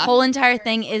 and Yeah. that whole entire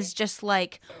thing is just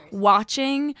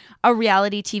watching a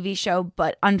reality TV show,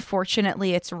 but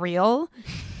unfortunately it's real.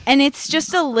 And it's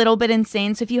just a little bit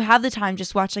insane. So if you have the time,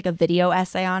 just watch a video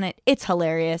essay on it. It's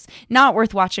hilarious. Not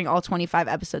worth watching all 25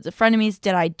 episodes of Frenemies.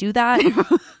 Did I do that?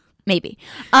 Maybe.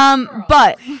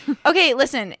 But okay,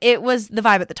 listen, it was the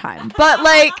vibe at the time. But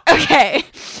okay.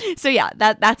 So yeah,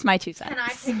 that's my 2 cents. Can I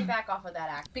piggyback off of that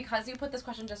act? Because you put this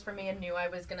question just for me and knew I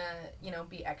was gonna,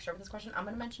 be extra with this question, I'm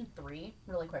gonna mention 3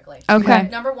 really quickly. Okay.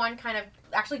 Number 1,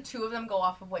 actually 2 of them go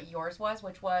off of what yours was,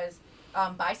 which was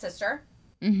Bye Sister.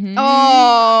 Mm-hmm.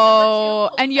 Oh,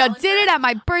 Number 2, and you Colleen did it Ballinger. at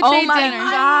my birthday Oh my dinner.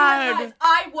 God.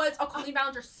 I was a Colleen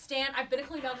Ballinger stan. I've been a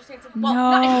Colleen Ballinger stan since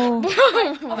No.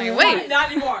 wait.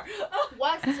 Not anymore.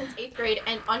 Was since 8th grade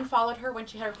and unfollowed her when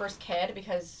she had her first kid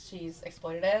because she's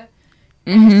exploitative.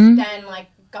 Mm-hmm. Then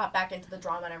got back into the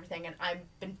drama and everything, and I've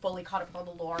been fully caught up with all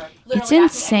the lore. Literally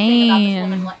It's ask me anything about this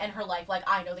woman insane. and her life.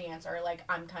 I know the answer.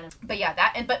 I'm kind of. But yeah,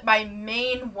 but my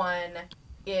main one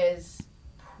is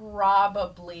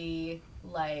probably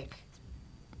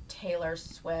Taylor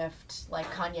Swift,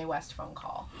 Kanye West phone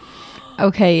call.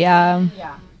 Okay, yeah.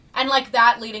 Yeah. And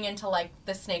that leading into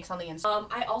the snakes on the inside.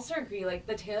 I also agree.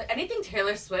 Anything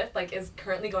Taylor Swift is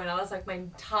currently going on is my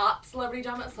top celebrity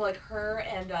drama. So her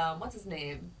and what's his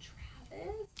name,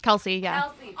 Travis Kelsey, yeah.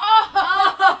 Kelsey.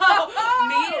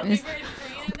 Oh, we were in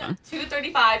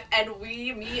 235, and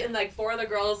me and 4 other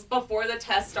girls before the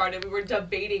test started. We were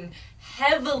debating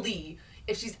heavily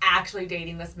if she's actually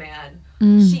dating this man.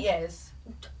 She is.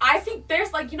 I think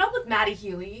there's with Maddie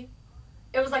Healy.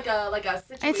 It was a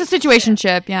situation. It's a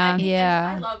situationship, yeah.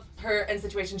 Yeah. I love her in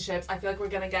situationships. I feel we're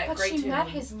gonna get But great she tunes. met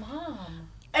his mom.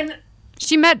 And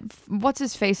She met what's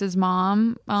his face's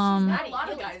mom. a lot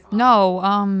of guys. No,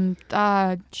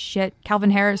 shit,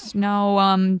 Calvin Harris.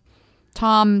 No,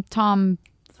 Tom. Hiddleston.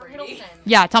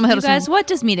 Yeah, Tom You Hiddleston. guys, what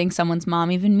does meeting someone's mom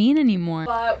even mean anymore?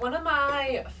 But one of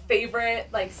my favorite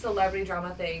celebrity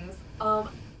drama things. I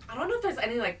don't know if there's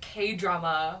any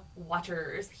K-drama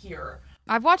watchers here.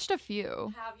 I've watched a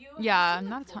few. Have you? Yeah, Have you seen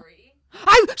not a The ton. Glory?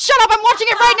 Shut up! I'm watching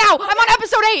it right now. I'm on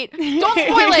episode 8. Don't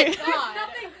spoil it. God.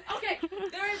 Nothing. Okay,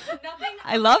 there is nothing.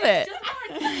 I love it.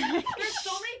 There's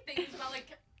so many things about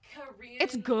Korean.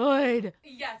 It's good.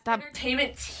 Yes, That-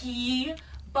 entertainment tea.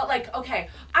 But okay,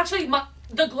 actually,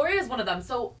 The Glory is one of them.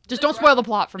 So Just don't spoil the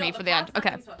plot for me No, for the end. plot's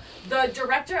not Okay. gonna be spoiled. The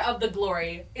director of The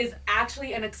Glory is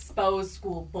actually an exposed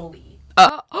school bully.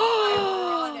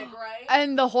 Ironic, right?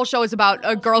 And the whole show is about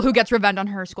a girl who gets revenge on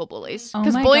her school bullies. Oh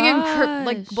Because my bullying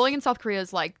gosh. bullying in South Korea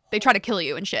is like they try to kill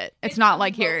you and shit. It's not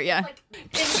like here, It's yeah. Like,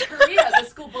 in Korea, the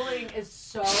school bullying is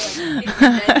so like, it's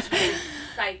meant to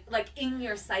be like in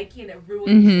your psyche, and it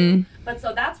ruins you. But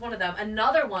so that's one of them.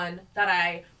 Another one that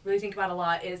I really think about a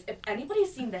lot is if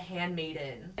anybody's seen The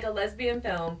Handmaiden, like a lesbian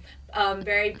film,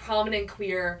 very prominent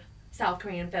queer South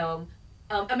Korean film,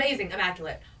 amazing,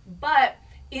 immaculate. But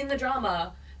in the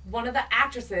drama, one of the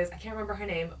actresses, I can't remember her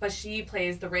name, but she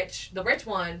plays the rich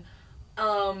one.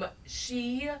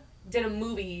 She did a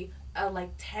movie like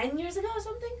 10 years ago or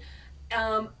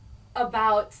something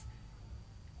about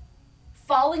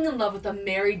falling in love with a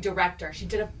married director. She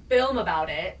did a film about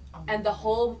it, and the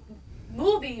whole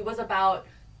movie was about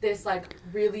this like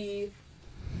really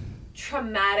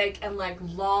traumatic and like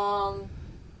long,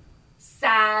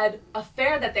 sad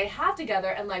affair that they have together,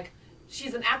 and like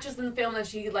she's an actress in the film and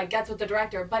she like gets with the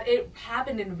director, but it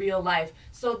happened in real life.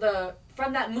 So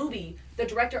from that movie, the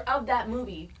director of that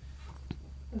movie,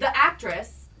 the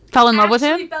actress Fell in love with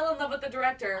actually him? fell in love with the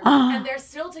director, and they're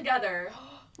still together.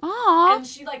 Aww. And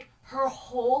she like her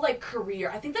whole like career.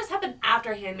 I think this happened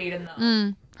after Handmaiden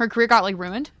though. Her career got like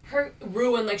ruined. Her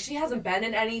ruin, like she hasn't been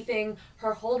in anything.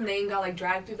 Her whole name got like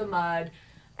dragged through the mud,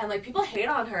 and like people hate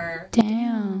on her.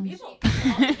 Damn. People.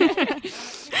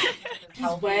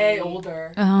 She's way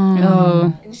older,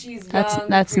 Oh, and she's that's young,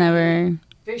 that's pretty. never.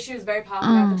 She was very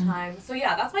popular at the time. So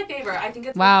yeah, that's my favorite. I think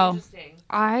it's Wow. really interesting.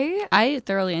 I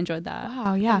thoroughly enjoyed that.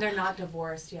 Wow, yeah. And they're not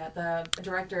divorced yet. The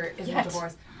director isn't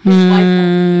divorced. His wife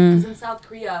won't be, because in South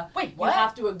Korea, Wait, you what?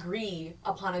 have to agree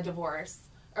upon a divorce.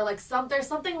 Or like there's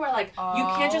something where like you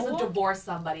can't just divorce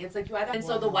somebody. It's like you either. And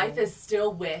so the wife is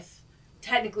still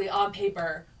technically on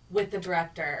paper, with the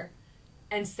director,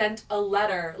 and sent a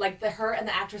letter. Like her and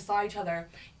the actress saw each other,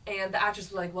 and the actress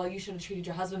was like, "Well, you should have treated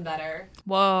your husband better."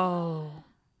 Whoa.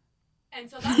 And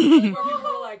so that's really where people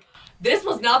were like, "This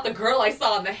was not the girl I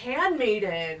saw in The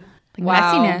Handmaiden."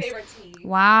 Wow. Messiness. Favorite tea.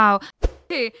 Wow.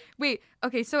 Okay, wait.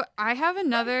 Okay, so I have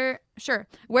another. Sure.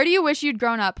 Where do you wish you'd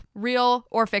grown up? Real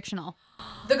or fictional?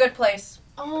 The Good Place.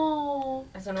 Oh,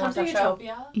 Has anyone watched Come that to show?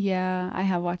 Utopia. Yeah, I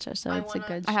have watched that show. I It's a wanna-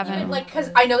 good. I haven't. show. Like, because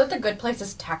I know that The Good Place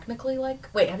is technically like.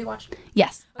 Wait, have you watched?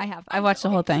 Yes, I have. I watched the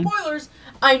whole thing. Spoilers.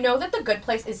 I know that The Good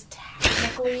Place is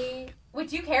technically. Wait,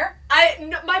 do you care?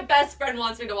 My best friend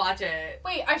wants me to watch it.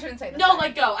 Wait, I shouldn't say this. No,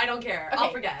 like go. I don't care. Okay,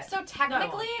 I'll forget. So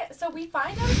technically, so we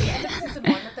find out at the end of season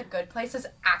 1 that The Good Place is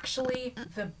actually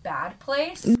the bad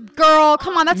place. Girl,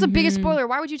 come on. That's the biggest spoiler.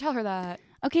 Why would you tell her that?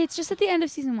 Okay, it's just at the end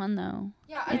of season 1 though.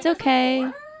 Yeah, It's okay.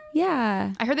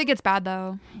 Yeah. I heard that gets bad,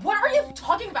 though. What are you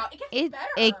talking about? It gets It better.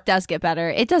 it does get better.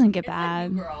 It doesn't get It's like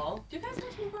bad. New Girl. Do you guys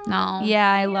watch New Girl? No.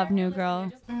 Yeah, I love New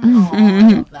Girl.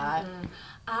 I love that.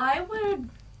 I would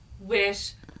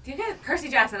wish. Do you guys Percy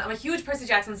Jackson? I'm a huge Percy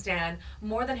Jackson stan,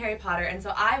 more than Harry Potter, and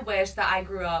so I wish that I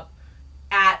grew up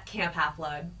at Camp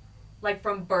Half-Blood, like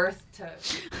from birth to.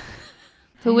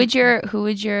 Who would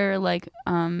your like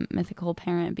mythical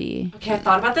parent be? Okay, I've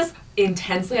thought about this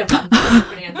intensely. I've gotten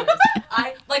different answers.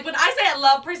 When I say I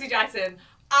love Percy Jackson,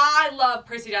 I love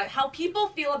Percy Jackson. How people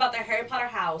feel about their Harry Potter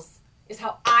house is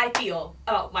how I feel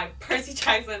about my Percy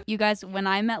Jackson. You guys, when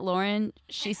I met Lauren,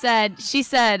 she said,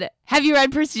 "Have you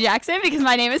read Percy Jackson?" Because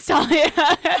my name is Talia.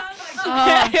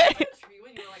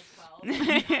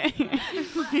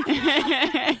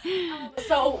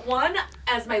 So one,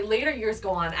 as my later years go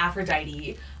on,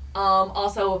 Aphrodite,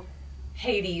 also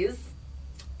Hades,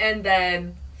 and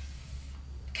then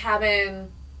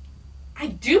cabin. I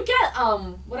do get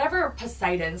whatever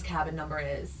Poseidon's cabin number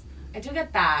is. I do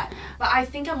get that, but I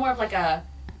think I'm more of like a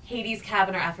Hades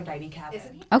cabin or Aphrodite cabin.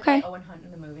 Isn't he Okay. like Owen Hunt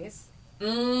in the movies?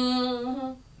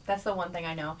 Mm-hmm. That's the one thing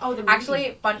I know. Oh, the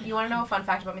Actually, you want to know a fun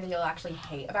fact about me that you'll actually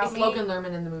hate about It's me? Logan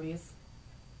Lerman in the movies.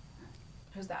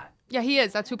 Who's that? Yeah, he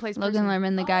is. That's who plays Logan Percy.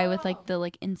 Lerman, the guy with like the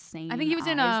like insane. I think he was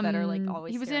in, eyes that are like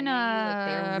always he was staring in,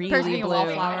 at you, like, they're Percy really and the blue.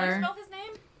 Wallflower. How do you spell his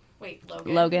name? Wait,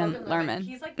 Logan Lerman.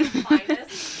 He's like the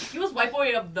finest. He was white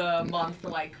boy of the month for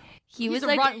like. He He's was a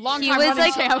like long he time was running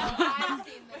like champ. I've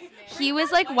seen this man. he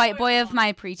was like white boy of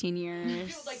my preteen He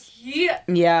years. was like he.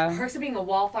 Yeah. Perks of being a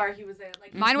wallflower. He was in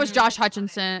like. Mine was Josh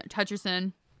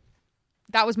Hutcherson.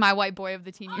 That was my white boy of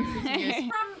the teen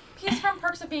years. He's from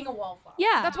Perks of Being a Wallflower.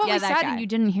 Yeah. That's what yeah, we that said, guy. and you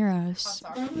didn't hear Oh, us.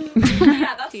 sorry.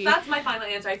 Yeah, that's my final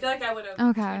answer. I feel like I would have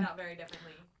Okay. turned out very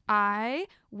differently. I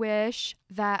wish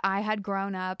that I had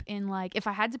grown up in like, if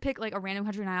I had to pick like a random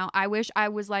country now, I wish I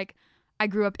was like, I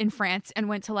grew up in France and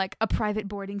went to like a private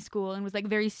boarding school and was like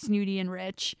very snooty and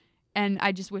rich and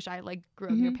I just wish I like grew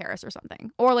up near Paris or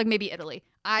something, or like maybe Italy.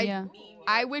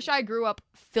 I wish I grew up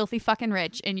filthy fucking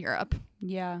rich in Europe.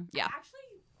 Yeah. Yeah. Actually,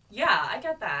 yeah, I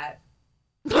get that.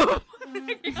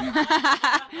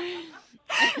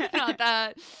 Not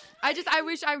that. I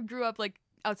wish I grew up like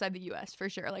outside the US for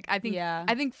sure. Like I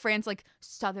think France, like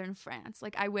southern France.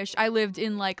 Like I wish I lived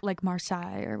in like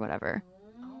Marseille or whatever.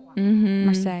 Mm-hmm.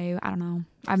 Marseille, I don't know.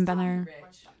 I haven't been there.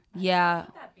 Yeah. What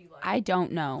would that be like? I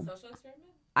don't know. Social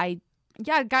experiment?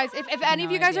 Yeah, guys, if any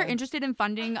of you guys are interested in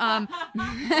funding,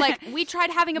 like we tried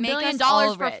having $1 Make billion us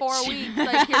all for rich. 4 weeks.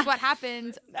 Like here's what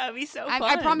happened. That'd be so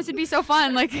I promise it'd be so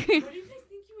fun. Like What do you guys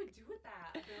think you would do with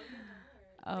that? $1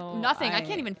 billion? Oh, nothing. I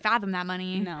can't even fathom that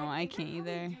money. No, I can't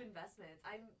either. Do investments.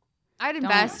 I'd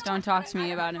invest. Don't talk to me I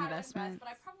don't about know how to investments. But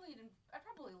I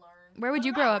probably learned. Where would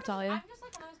you grow up, Talia? I'm just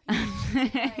like one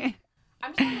of those people.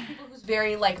 I'm just one of those people who's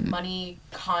very like money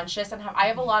conscious and I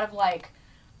have a lot of like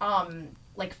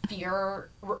fear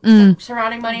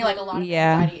surrounding money. Like a lot of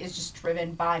anxiety is just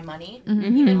driven by money,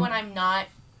 even when I'm not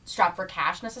strapped for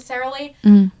cash necessarily.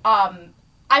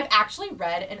 I've actually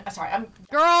read and I'm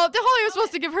Girl, Talia was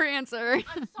supposed to give her answer.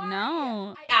 I'm sorry.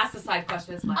 No. I asked a side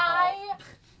question. It's my fault.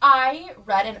 I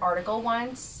read an article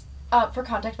once. For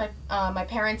context, my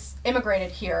parents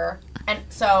immigrated here, and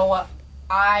so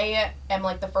I am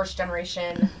like the first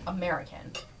generation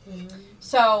American.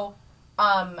 So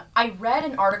I read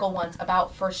an article once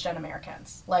about first gen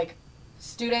Americans, like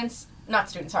not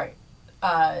students, sorry.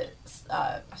 I was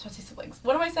about to say siblings.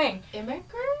 What am I saying? Immigrant?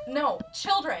 No,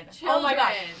 children. Oh my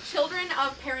god. Children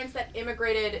of parents that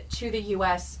immigrated to the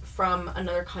US from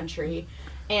another country.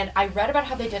 And I read about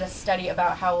how they did a study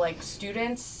about how like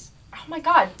students, oh my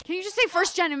god. Can you just say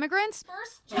first gen immigrants?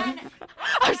 First gen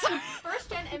I'm sorry. First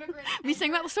gen immigrants. Me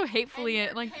saying that so hatefully, and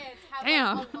their like, kids have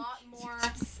damn. like, a lot more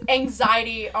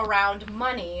anxiety around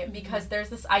money because there's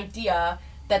this idea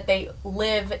that they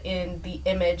live in the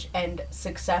image and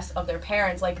success of their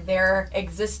parents, like their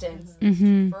existence is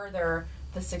to further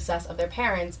the success of their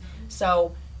parents.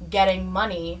 So getting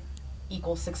money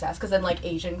equals success, because in like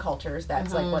Asian cultures,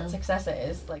 that's like what success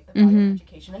is, like the value of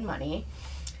education and money.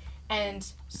 And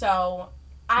so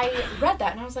I read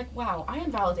that and I was like, wow, I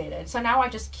am validated. So now I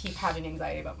just keep having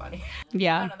anxiety about money. I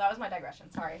Yeah. don't know, that was my digression.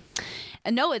 Sorry.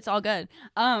 No, it's all good.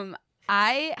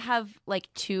 I have like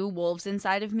two wolves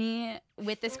inside of me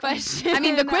with this question. I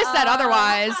mean, the quiz said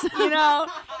otherwise. You know,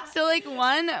 so like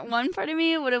one part of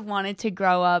me would have wanted to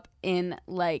grow up in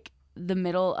like the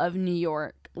middle of New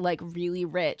York, like really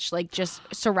rich, like just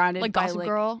surrounded Like by Gossip like,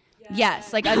 Girl.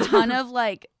 yes, like a ton of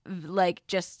like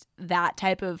just that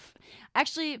type of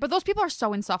actually. But those people are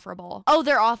so insufferable. Oh,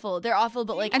 they're awful,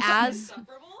 but like And so- as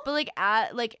but like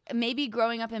at like maybe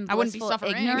growing up in I wouldn't be blissful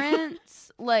suffering.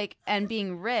 ignorance, like and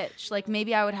being rich, like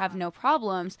maybe I would have no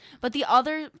problems. But the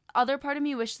other part of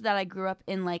me wished that I grew up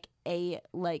in like a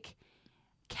like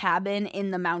cabin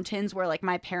in the mountains where like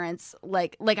my parents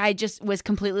like I just was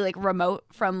completely like remote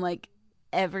from like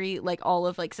every like all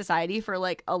of like society for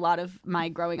like a lot of my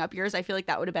growing up years. I feel like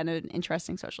that would have been an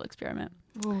interesting social experiment.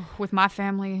 Ooh, with my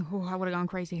family, I would have gone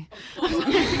crazy.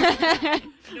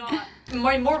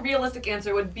 My more realistic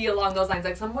answer would be along those lines,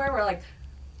 like somewhere where like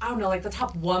I don't know, like the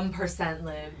top 1%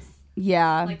 lives.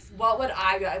 Yeah. Like what would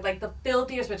I like the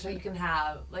filthiest rich that you can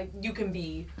have, like you can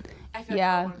be. I feel like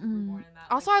I want to be born in that.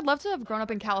 Also, I'd love to have grown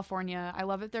up in California. I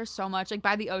love it there so much. Like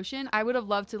by the ocean, I would have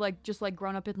loved to like just like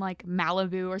grown up in like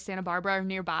Malibu or Santa Barbara or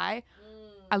nearby.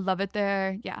 I love it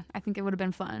there. Yeah, I think it would have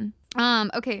been fun.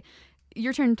 Okay,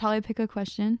 your turn, Talia. Pick a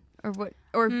question or what,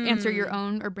 or answer your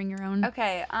own, or bring your own.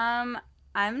 Okay,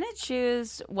 I'm gonna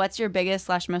choose what's your biggest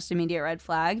 / most immediate red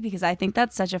flag, because I think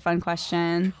that's such a fun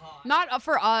question. Not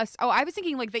for us. Oh, I was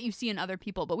thinking like that you see in other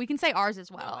people, but we can say ours as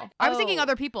well. I was thinking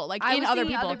other people, like I in was other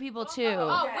thinking people. other people too.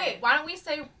 Oh, wait, why don't we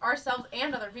say ourselves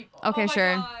and other people? Okay,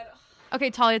 sure. Okay,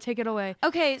 Talia, take it away.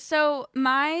 Okay, so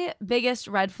my biggest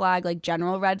red flag, like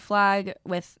general red flag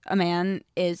with a man,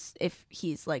 is if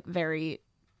he's like very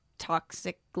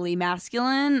toxically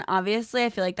masculine. Obviously, I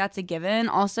feel like that's a given.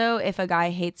 Also, if a guy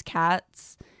hates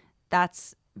cats,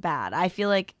 that's bad. I feel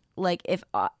like if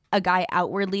a guy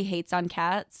outwardly hates on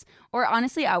cats, or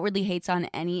honestly outwardly hates on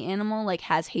any animal, like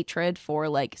has hatred for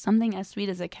like something as sweet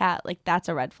as a cat, like that's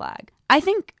a red flag. I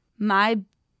think my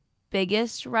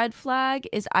biggest red flag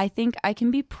is I think I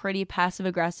can be pretty passive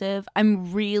aggressive.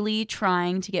 I'm really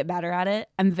trying to get better at it.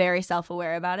 I'm very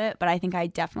self-aware about it, but I think I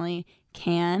definitely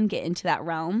can get into that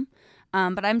realm.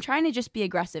 But I'm trying to just be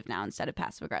aggressive now instead of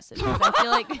passive aggressive, because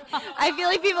I feel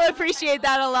like people appreciate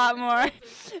that a lot more.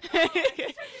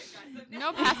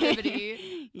 No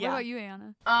passivity. Yeah. What about you,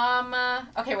 Ayana?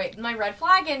 Okay, wait. My red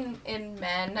flag in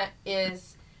men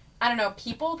is I don't know,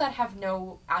 people that have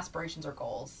no aspirations or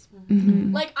goals.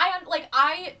 Mhm. Like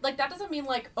I that doesn't mean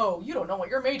like, oh, you don't know what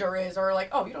your major is, or like,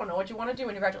 oh, you don't know what you want to do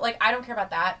when you graduate. Like, I don't care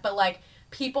about that, but like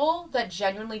people that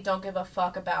genuinely don't give a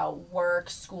fuck about work,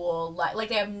 school, like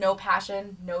they have no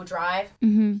passion, no drive.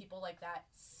 Mhm. People like that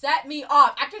set me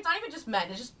off. Actually, it's not even just men;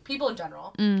 it's just people in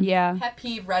general. Yeah. Pet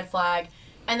peeve, red flag,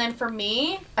 and then for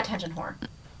me, attention whore.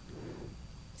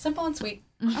 Simple and sweet.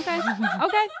 Okay.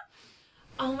 Okay.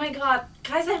 Oh my god,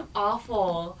 guys, I'm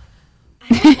awful.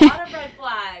 I have a lot of red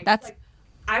flags. That's- like,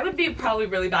 I would be probably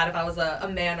really bad if I was a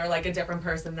man or like a different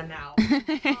person than now.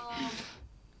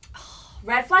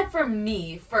 Red flag for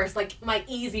me first, like my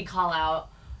easy call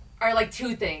out are like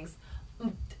two things.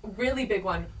 Really big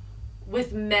one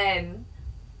with men.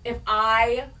 If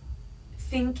I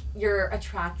think you're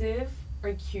attractive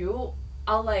or cute,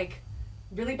 I'll like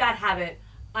really bad habit.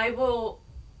 I will,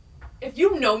 if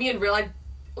you know me in real life,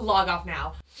 log off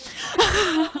now.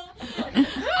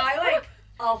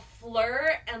 I'll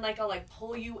flirt and like I'll like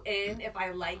pull you in if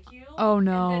I like you. Oh, And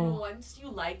no. then once you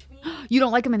like me, I You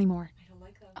don't like him anymore. don't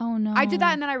like them. Oh no. I did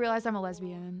that and then I realized I'm a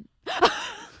lesbian.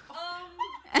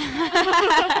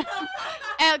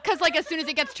 Because like as soon as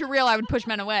it gets too real, I would push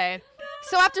men away.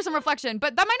 So after some reflection,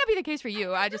 but that might not be the case for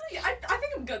you. I just I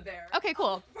think I'm good there. okay,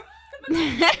 cool. You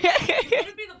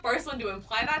wouldn't be the first one to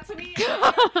imply that to me.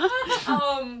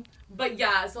 But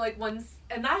yeah, so like once,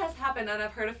 and that has happened, and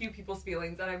I've hurt a few people's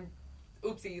feelings, and I'm,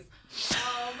 oopsies.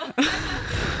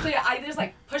 So yeah, I just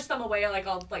like push them away, or like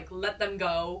I'll like let them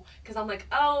go, because I'm like,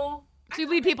 oh. So you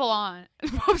lead people on.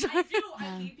 I do.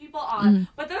 I lead people on,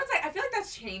 but then it's like I feel like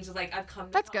that's changed. It's like I've come.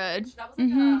 To That's college. good. That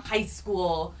was like a high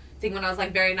school thing when I was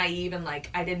like very naive and like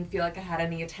I didn't feel like I had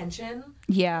any attention.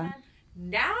 Yeah.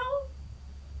 And now,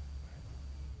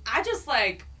 I just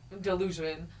like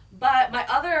delusion. But my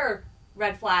other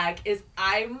red flag is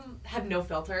I have no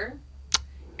filter,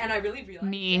 and I really realize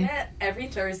Me. it every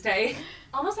Thursday,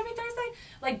 almost every Thursday,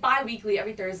 like bi-weekly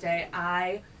every Thursday.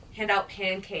 I hand out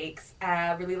pancakes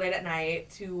really late at night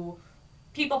to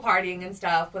people partying and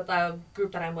stuff with the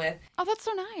group that I'm with. Oh, that's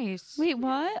so nice. Wait,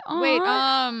 what? Wait,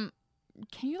 Aw.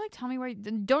 can you like tell me where?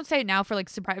 Don't say it now for like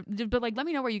surprise, but like let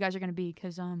me know where you guys are gonna be,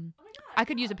 because Oh my God, I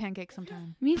could use a pancake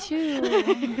sometime. Me too.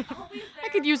 I'll be there. I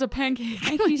could use a pancake.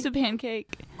 I could use a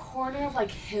pancake. Corner of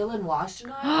like Hill and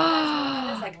Washington.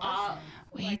 It's like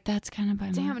Wait, that's kind of by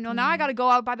my Damn, well now I gotta go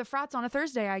out by the frats on a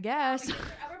Thursday, I guess.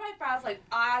 everybody frats, like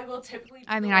I will typically.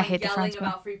 I mean, go I on hate the yelling frats, but-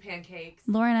 about free pancakes.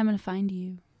 Lauren, I'm gonna find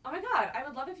you. Oh my god, I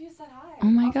would love if you said hi. Oh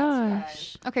my I'll text you guys.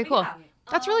 gosh. Okay, But cool. yeah,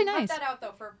 That's really Cut nice. that out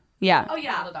though for Yeah. Oh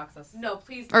yeah. people to dox us. No,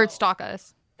 please. Or no. stalk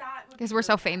us, That would because be we're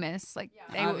so really bad. famous. Like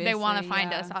Yeah. they want to Obviously,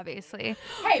 find yeah. us, obviously.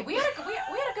 Hey, we had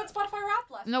a good Spotify rap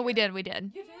last No, we year.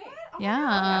 did. You did? Oh my Yeah.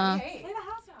 God. Okay. Play the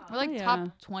house out. We're like yeah.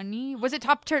 top 20. Was it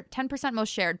top 10% most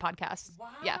shared podcasts? Wow.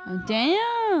 Yeah. Oh,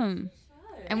 damn.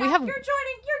 And Yeah, we have You're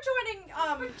joining.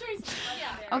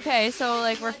 Yeah. Okay, so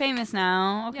like we're famous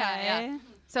now. Okay. Yeah.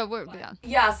 So we're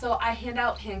Yeah, so I hand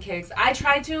out pancakes. I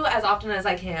try to as often as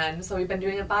I can. So we've been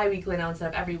doing it bi-weekly now instead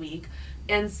of every week.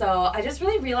 And so I just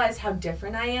really realized how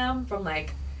different I am from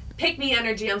like pick me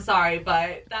energy. I'm sorry,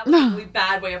 but that was a really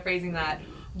bad way of phrasing that.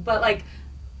 But like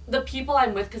the people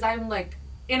I'm with, because I'm like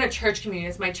in a church community.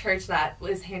 It's my church that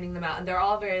is handing them out, and they're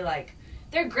all very like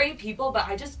they're great people, but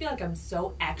I just feel like I'm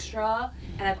so extra,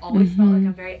 and I've always felt like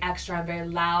I'm very extra. I'm very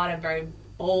loud. I'm very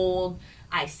bold.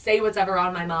 I say what's ever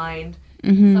on my mind.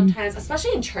 Sometimes,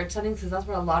 especially in church settings, because that's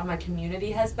where a lot of my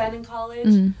community has been in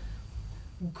college.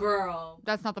 Girl,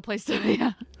 That's not the place to be.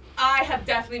 Yeah. I have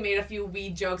definitely made a few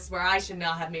weed jokes where I should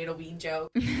not have made a weed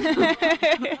joke.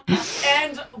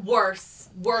 And worse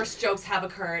jokes have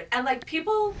occurred. And like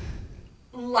people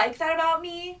like that about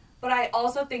me, but I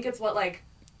also think it's what like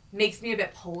makes me a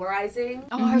bit polarizing.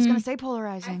 Oh, I was gonna say I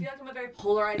polarizing. feel like I'm a very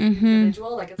polarizing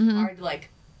individual. Like it's hard to like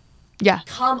Yeah.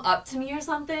 come up to me or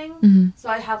something. So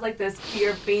I have like this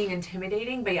fear of being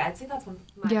intimidating. But yeah, I'd say that's one of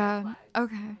my red Yeah. flags.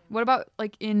 Okay. What about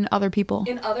like in other people?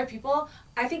 In other people,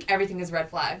 I think everything is red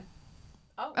flag.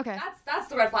 Oh. Okay. That's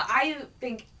the red flag. I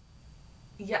think,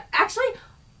 yeah, actually,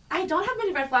 I don't have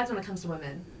many red flags when it comes to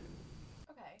women.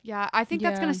 Okay. Yeah, I think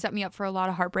that's Yeah. gonna set me up for a lot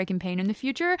of heartbreak and pain in the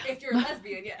future. If you're a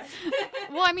lesbian, yes.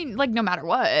 Well, I mean, like no matter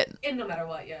what. And no matter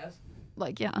what, yes.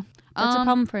 Like yeah. That's a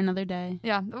problem for another day.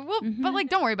 Yeah. Well, but like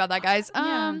don't worry about that, guys.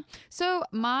 Yeah. So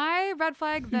my red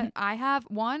flag that I have,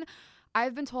 one,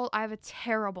 I've been told I have a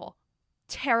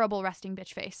terrible resting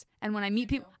bitch face. And when I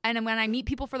meet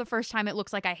people for the first time, it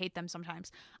looks like I hate them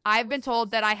sometimes. I've been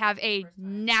told that I have a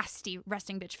nasty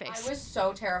resting bitch face. I was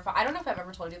so terrified. I don't know if I've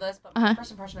ever told you this, but my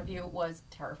first impression of you was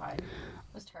terrified. I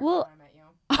was terrified Well, when I met you.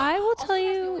 I will Also, tell I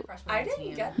was the you. only freshman I on the didn't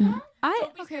team. get that.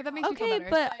 Okay, that makes me feel Okay, better.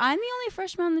 but I'm the only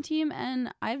freshman on the team,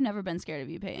 and I've never been scared of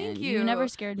you, Peyton. Thank you. never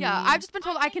scared me. Yeah, I've just been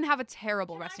told I can have a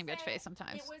terrible Can I resting bitch say, face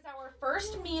sometimes. It was our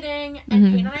first meeting, and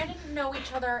Mhm. Peyton and I didn't know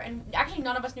each other, and actually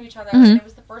none of us knew each other, Mhm. and it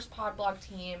was the first pod blog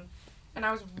team, and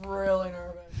I was really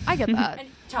nervous. I get that. And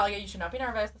Talia, you should not be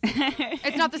nervous.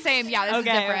 It's not the same. Yeah, this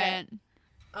Okay, is different.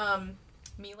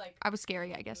 Me, like, I was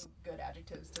scary, I guess. good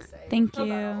adjectives to say. Thank about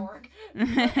our you.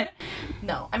 org.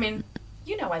 No, I mean,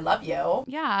 you know I love you.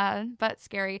 Yeah, but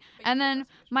scary. And then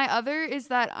my other is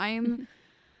that I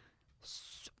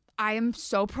am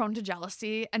so prone to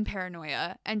jealousy and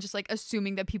paranoia and just like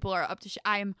assuming that people are up to shit.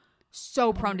 I am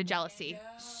so prone to jealousy.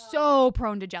 So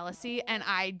prone to jealousy, and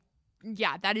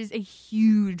that is a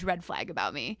huge red flag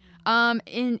about me.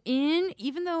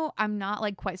 Even though I'm not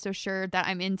like quite so sure that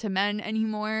I'm into men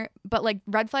anymore, but like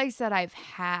red flags that I've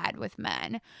had with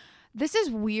men. This is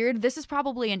weird. This is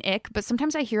probably an ick, but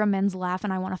sometimes I hear a men's laugh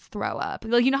and I want to throw up.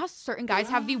 Like, you know how certain guys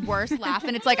have the worst laugh,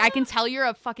 and it's like I can tell you're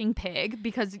a fucking pig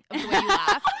because of the way you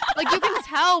laugh. Like, you can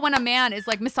tell when a man is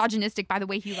like misogynistic by the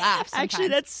way he laughs. Actually,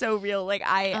 sometimes. that's so real. Like,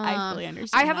 I fully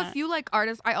understand. I have that. a few like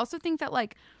artists. I also think that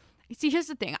like, see, here's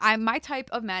the thing. My type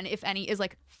of men, if any, is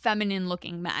like feminine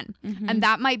looking men. And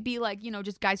that might be like, you know,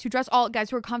 just guys who guys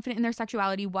who are confident in their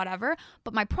sexuality, whatever.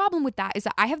 But my problem with that is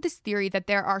that I have this theory that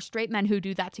there are straight men who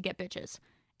do that to get bitches.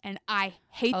 And I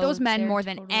hate those men there more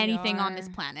than totally anything on are. this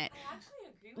planet. I actually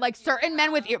agree with Like you. certain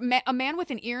men with a man with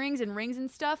an earrings and rings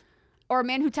and stuff, or a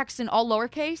man who texts in all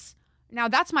lowercase. Now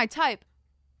that's my type,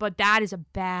 but that is a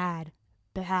bad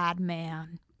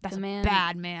man. That's The man- a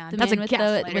bad man. The That's man a with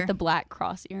gaslighter. with the black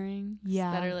cross earrings.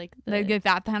 Yeah. that are like Like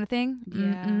that kind of thing.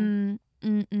 Yeah.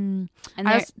 Mm-mm. and I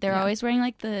they're was- yeah. always wearing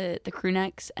like the crew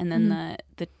necks, and then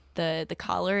the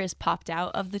collar is popped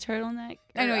out of the turtleneck.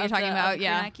 I know or what you're of talking the- about, of the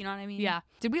yeah. crew neck, you know what I mean? Yeah.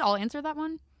 Did we all answer that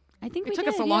one? I think It we took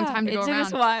us did, a long yeah. time to go It took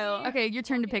us around. a while. Okay, your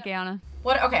turn to pick, Ayana.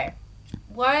 What? Okay.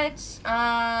 What?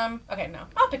 Okay, no.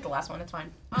 I'll pick the last one. It's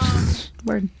fine.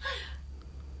 Word.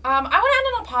 I want to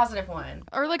end on a positive one.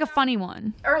 Or like a funny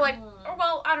one. Or like, or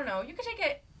well, I don't know. You could take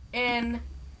it in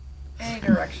any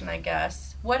direction, I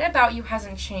guess. What about you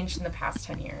hasn't changed in the past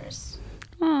 10 years?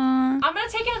 Aww. I'm going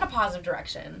to take it in a positive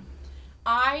direction.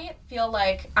 I feel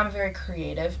like I'm a very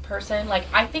creative person. Like,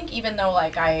 I think even though,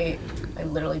 like, I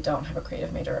literally don't have a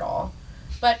creative major at all.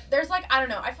 But there's, like, I don't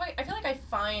know. I feel like I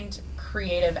find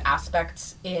creative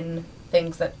aspects in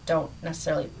things that don't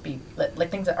necessarily be, like,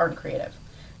 things that aren't creative.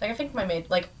 Like, I think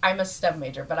I'm a STEM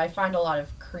major, but I find a lot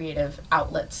of creative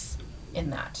outlets in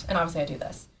that. And obviously I do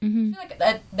this. Mm-hmm. I feel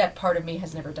like that part of me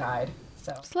has never died.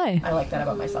 So Slay. I like that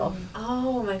about myself.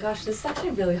 Oh my gosh, this is actually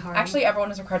really hard. Actually,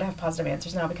 everyone is required to have positive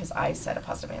answers now because I said a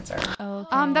positive answer.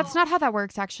 Okay. That's not how that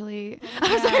works, actually. No.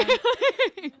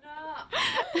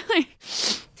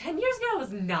 10 years ago I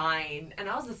was 9, and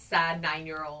I was a sad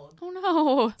 9-year-old. Oh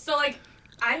no. So, like,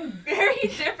 I'm very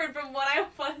different from what I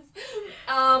was.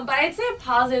 But I'd say a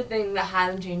positive thing that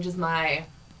hasn't changed is my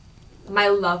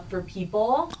love for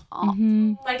people.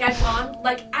 Mhm. Like,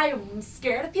 I'm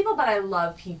scared of people, but I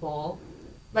love people.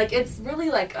 Like, it's really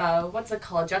like, what's it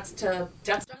called?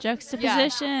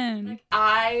 Juxtaposition.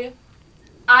 Like,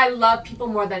 I love people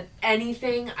more than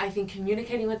anything. I think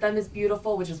communicating with them is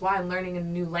beautiful, which is why I'm learning a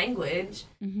new language.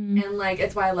 Mhm. And, like,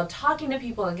 it's why I love talking to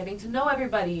people and getting to know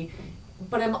everybody.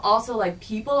 But I'm also, like,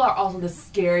 people are also the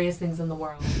scariest things in the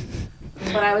world.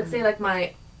 But I would say, like,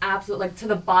 my absolute, like, to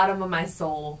the bottom of my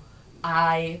soul,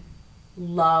 I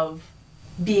love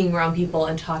being around people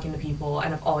and talking to people,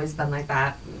 and I've always been like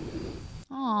that.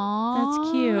 Aww. That's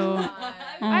cute.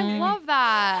 I Aw. love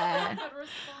that.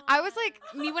 I was like,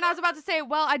 me when I was about to say,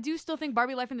 well, I do still think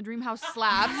Barbie Life in the Dream House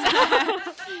slaps.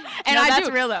 And No, I that's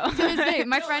do. real though. To this day,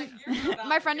 my friend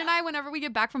and I, whenever we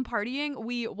get back from partying,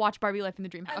 we watch Barbie Life in the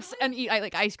Dream House and eat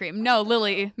like ice cream. No,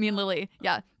 Lily, me and Lily,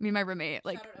 yeah, me and my roommate.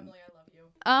 Like, Shout out, Emily,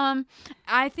 I love you.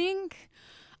 I think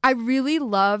I really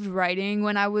loved writing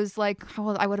when I was like, how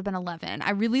old? I would have been 11. I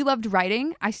really loved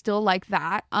writing. I still like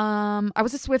that. I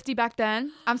was a Swiftie back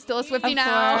then. I'm still a Swiftie Of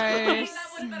now. course. That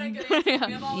would have been a good answer. Yeah.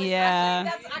 We have always- Yeah.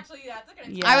 That's a good answer.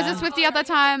 Yeah. I was a Swiftie at that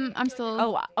time. I'm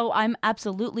still I'm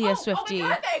absolutely a Swiftie. Oh,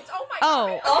 perfect. Oh my Oh.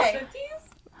 god. All Okay. 50s?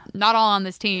 not all on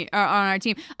this team or on our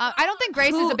team. I don't think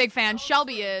Grace is a big fan.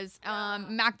 Shelby is.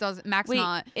 Mac's Wait,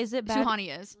 not. is it bad?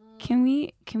 Suhani is. Can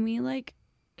we like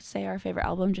say our favorite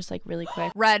album just like really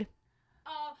quick? Red.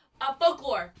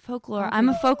 Folklore. Folklore. I'm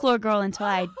a folklore girl until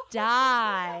I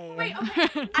die. Wait,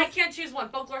 okay. I can't choose one.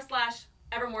 Folklore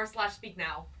 / Evermore / Speak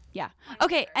Now. Yeah.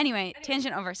 Okay. Anyway,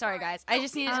 tangent over. Sorry guys. I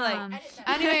just needed to like.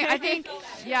 Anyway, I think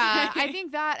I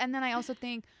think that, and then I also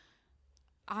think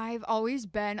I've always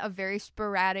been a very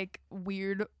sporadic,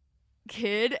 weird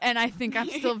kid, and I think I'm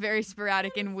still very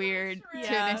sporadic and weird to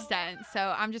Yeah. an extent.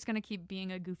 So I'm just gonna keep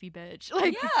being a goofy bitch,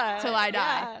 like Yeah, till I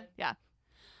die. Yeah.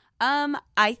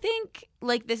 I think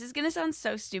like this is gonna sound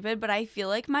so stupid, but I feel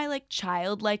like my like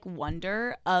childlike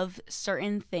wonder of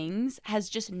certain things has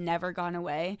just never gone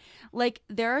away. Like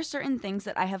there are certain things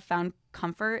that I have found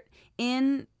comfort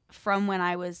in from when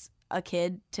I was a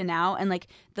kid to now, and like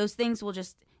those things will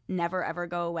just never ever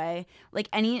go away. Like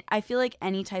I feel like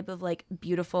any type of like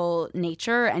beautiful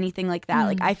nature, anything like that,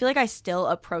 like I feel like I still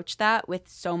approach that with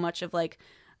so much of like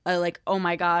oh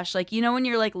my gosh, like you know when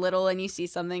you're like little and you see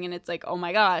something and it's like oh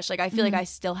my gosh, like I feel like I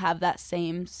still have that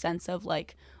same sense of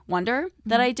like wonder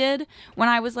that I did when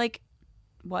I was like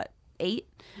 8,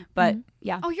 but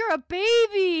yeah. Oh, you're a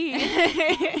baby.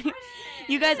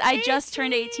 You guys, I just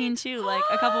turned 18 too, like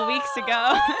a couple weeks ago.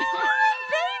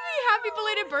 Baby, happy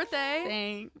belated birthday.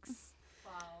 Thanks.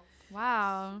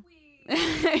 Wow. Guys,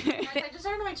 I just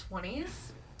started my 20s.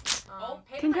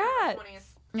 Pay Congrats. my 20s.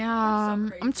 Yeah,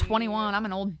 That's so I'm crazy. 21. I'm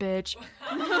an old bitch. Wait,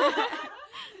 I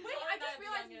just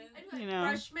realized. You know.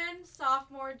 Freshman,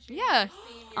 sophomore, junior, Yeah.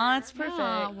 senior. Oh, that's perfect.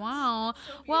 Yeah, wow.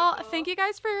 So Well, beautiful. thank you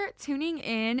guys for tuning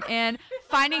in and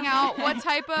finding out what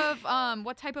type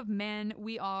of men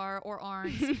we are or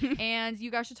aren't. And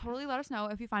you guys should totally let us know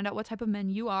if you find out what type of men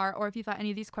you are, or if you thought any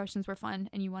of these questions were fun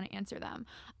and you want to answer them.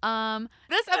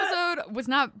 This episode was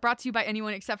not brought to you by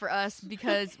anyone except for us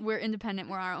because we're independent.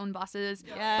 We're our own bosses.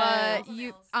 Yes. But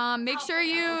you make sure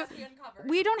you.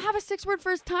 We don't have a 6-word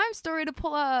first time story to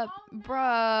pull up,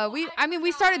 bruh.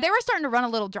 We started. They were starting to run a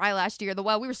little dry last year. The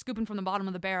well, we were scooping from the bottom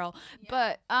of the barrel.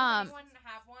 But Does anyone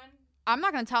have one? I'm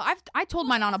not gonna tell. I told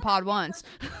mine on a pod once.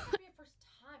 It doesn't have to be a first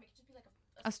time. It could just be like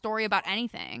A story about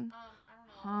anything.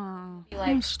 I don't know. Huh. Be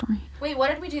like, Story. wait,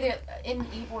 what did we do? In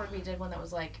e-board, we did one that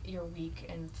was like your week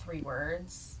in 3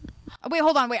 words. Wait,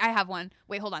 hold on. Wait, I have one.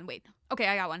 Wait, hold on. Wait. Okay,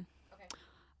 I got one. Okay.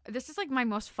 This is like my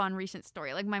most fun recent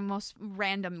story. Like my most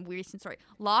random recent story.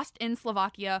 Lost in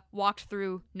Slovakia. Walked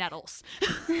through nettles.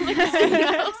 Like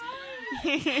nettles. Oh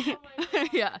my God.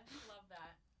 Yeah. I love that.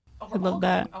 Oh, I love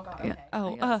that. Oh God. Yeah. Okay.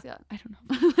 Oh, I guess, yeah. I don't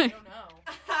know. I don't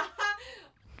know.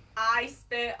 I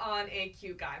spit on a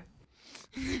cute guy.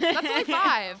 That's only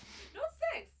 5. No,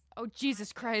 6. Oh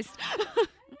Jesus Christ.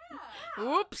 Yeah.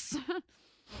 Oops. Oh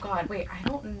God. Wait. I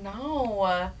don't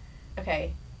know.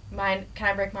 Okay. Mine. Can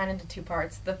I break mine into 2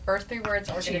 parts? The first 3 words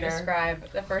are going to Cheater.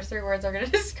 describe. The first 3 words are going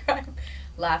to describe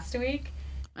last week.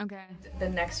 Okay. The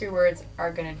next 3 words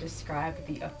are going to describe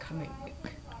the upcoming week.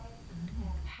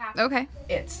 Happy. Okay.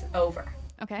 It's over.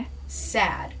 Okay.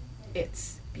 Sad.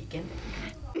 It's beginning.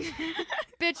 Bitch,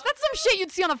 that's some shit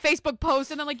you'd see on a Facebook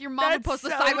post, and then like your mom would That's post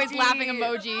the so sideways laughing deep.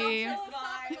 emoji,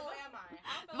 Philosophical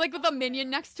am I? like with a minion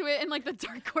next to it in like the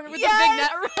dark corner with Yes, the big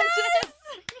net around it.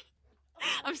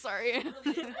 I'm sorry.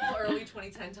 Early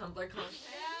 2010 Tumblr content.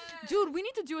 Dude, we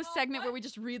need to do a segment where we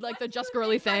just read like the just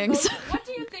girly things. What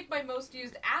do you think my most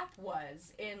used app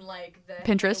was in like the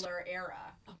Pinterest. Taylor era?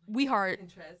 We Heart.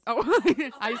 Pinterest. Oh,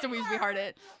 I used to use We Heart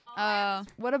It.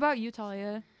 What about you,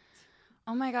 Talia?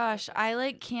 Oh my gosh, I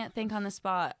like can't think on the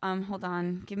spot. Hold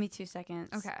on, give me 2 seconds.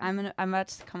 Okay. I'm about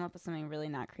to come up with something really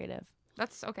not creative.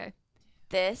 That's okay.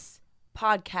 This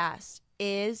podcast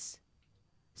is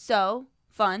so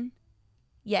fun.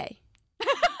 Yay.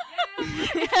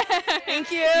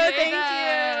 Thank you.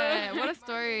 Yay. What a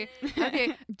story.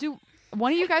 Okay, do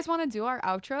one of you guys want to do our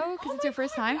outro because it's your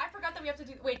first time? I forgot that we have to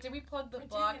do. Wait, did we plug the doing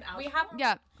blog? an We outro? have.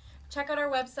 Yeah. Check out our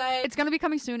website. It's going to be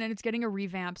coming soon, and it's getting a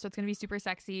revamp, so it's going to be super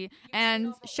sexy.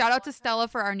 And shout out to Stella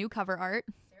for our new cover art.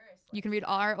 Seriously. You can read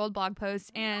all our old blog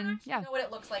posts, I and don't yeah. know what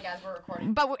it looks like as we're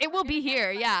recording. But it will be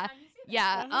here, yeah.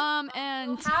 Yeah.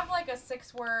 And We'll have like a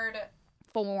 6-word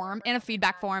form, and a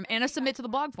feedback form, and a submit to the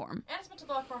blog form and a submit to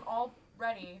the blog form all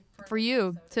ready for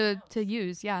you episode. to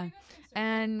use, yeah.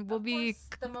 And we'll Of be course,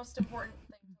 the most important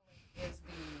thing to link is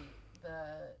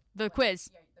the quiz.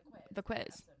 Yeah, the quiz. The quiz.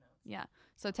 Episode notes. Yeah.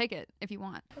 So take it if you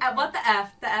want. At what the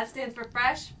F? The F stands for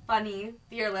fresh, funny,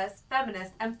 fearless,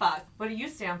 feminist, and fuck. What do you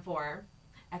stand for?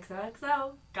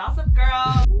 XOXO. Gossip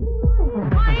Girl.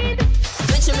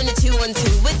 Bitch, I'm in the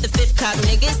 212 with the 5th cop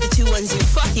niggas, the 212.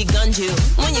 Fuck your gun, you.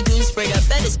 When your goons sprayed up,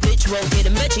 bet this bitch won't get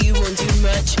him. Bet you won't do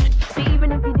much. See,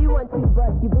 even if you do want to,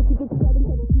 but you bitch, you get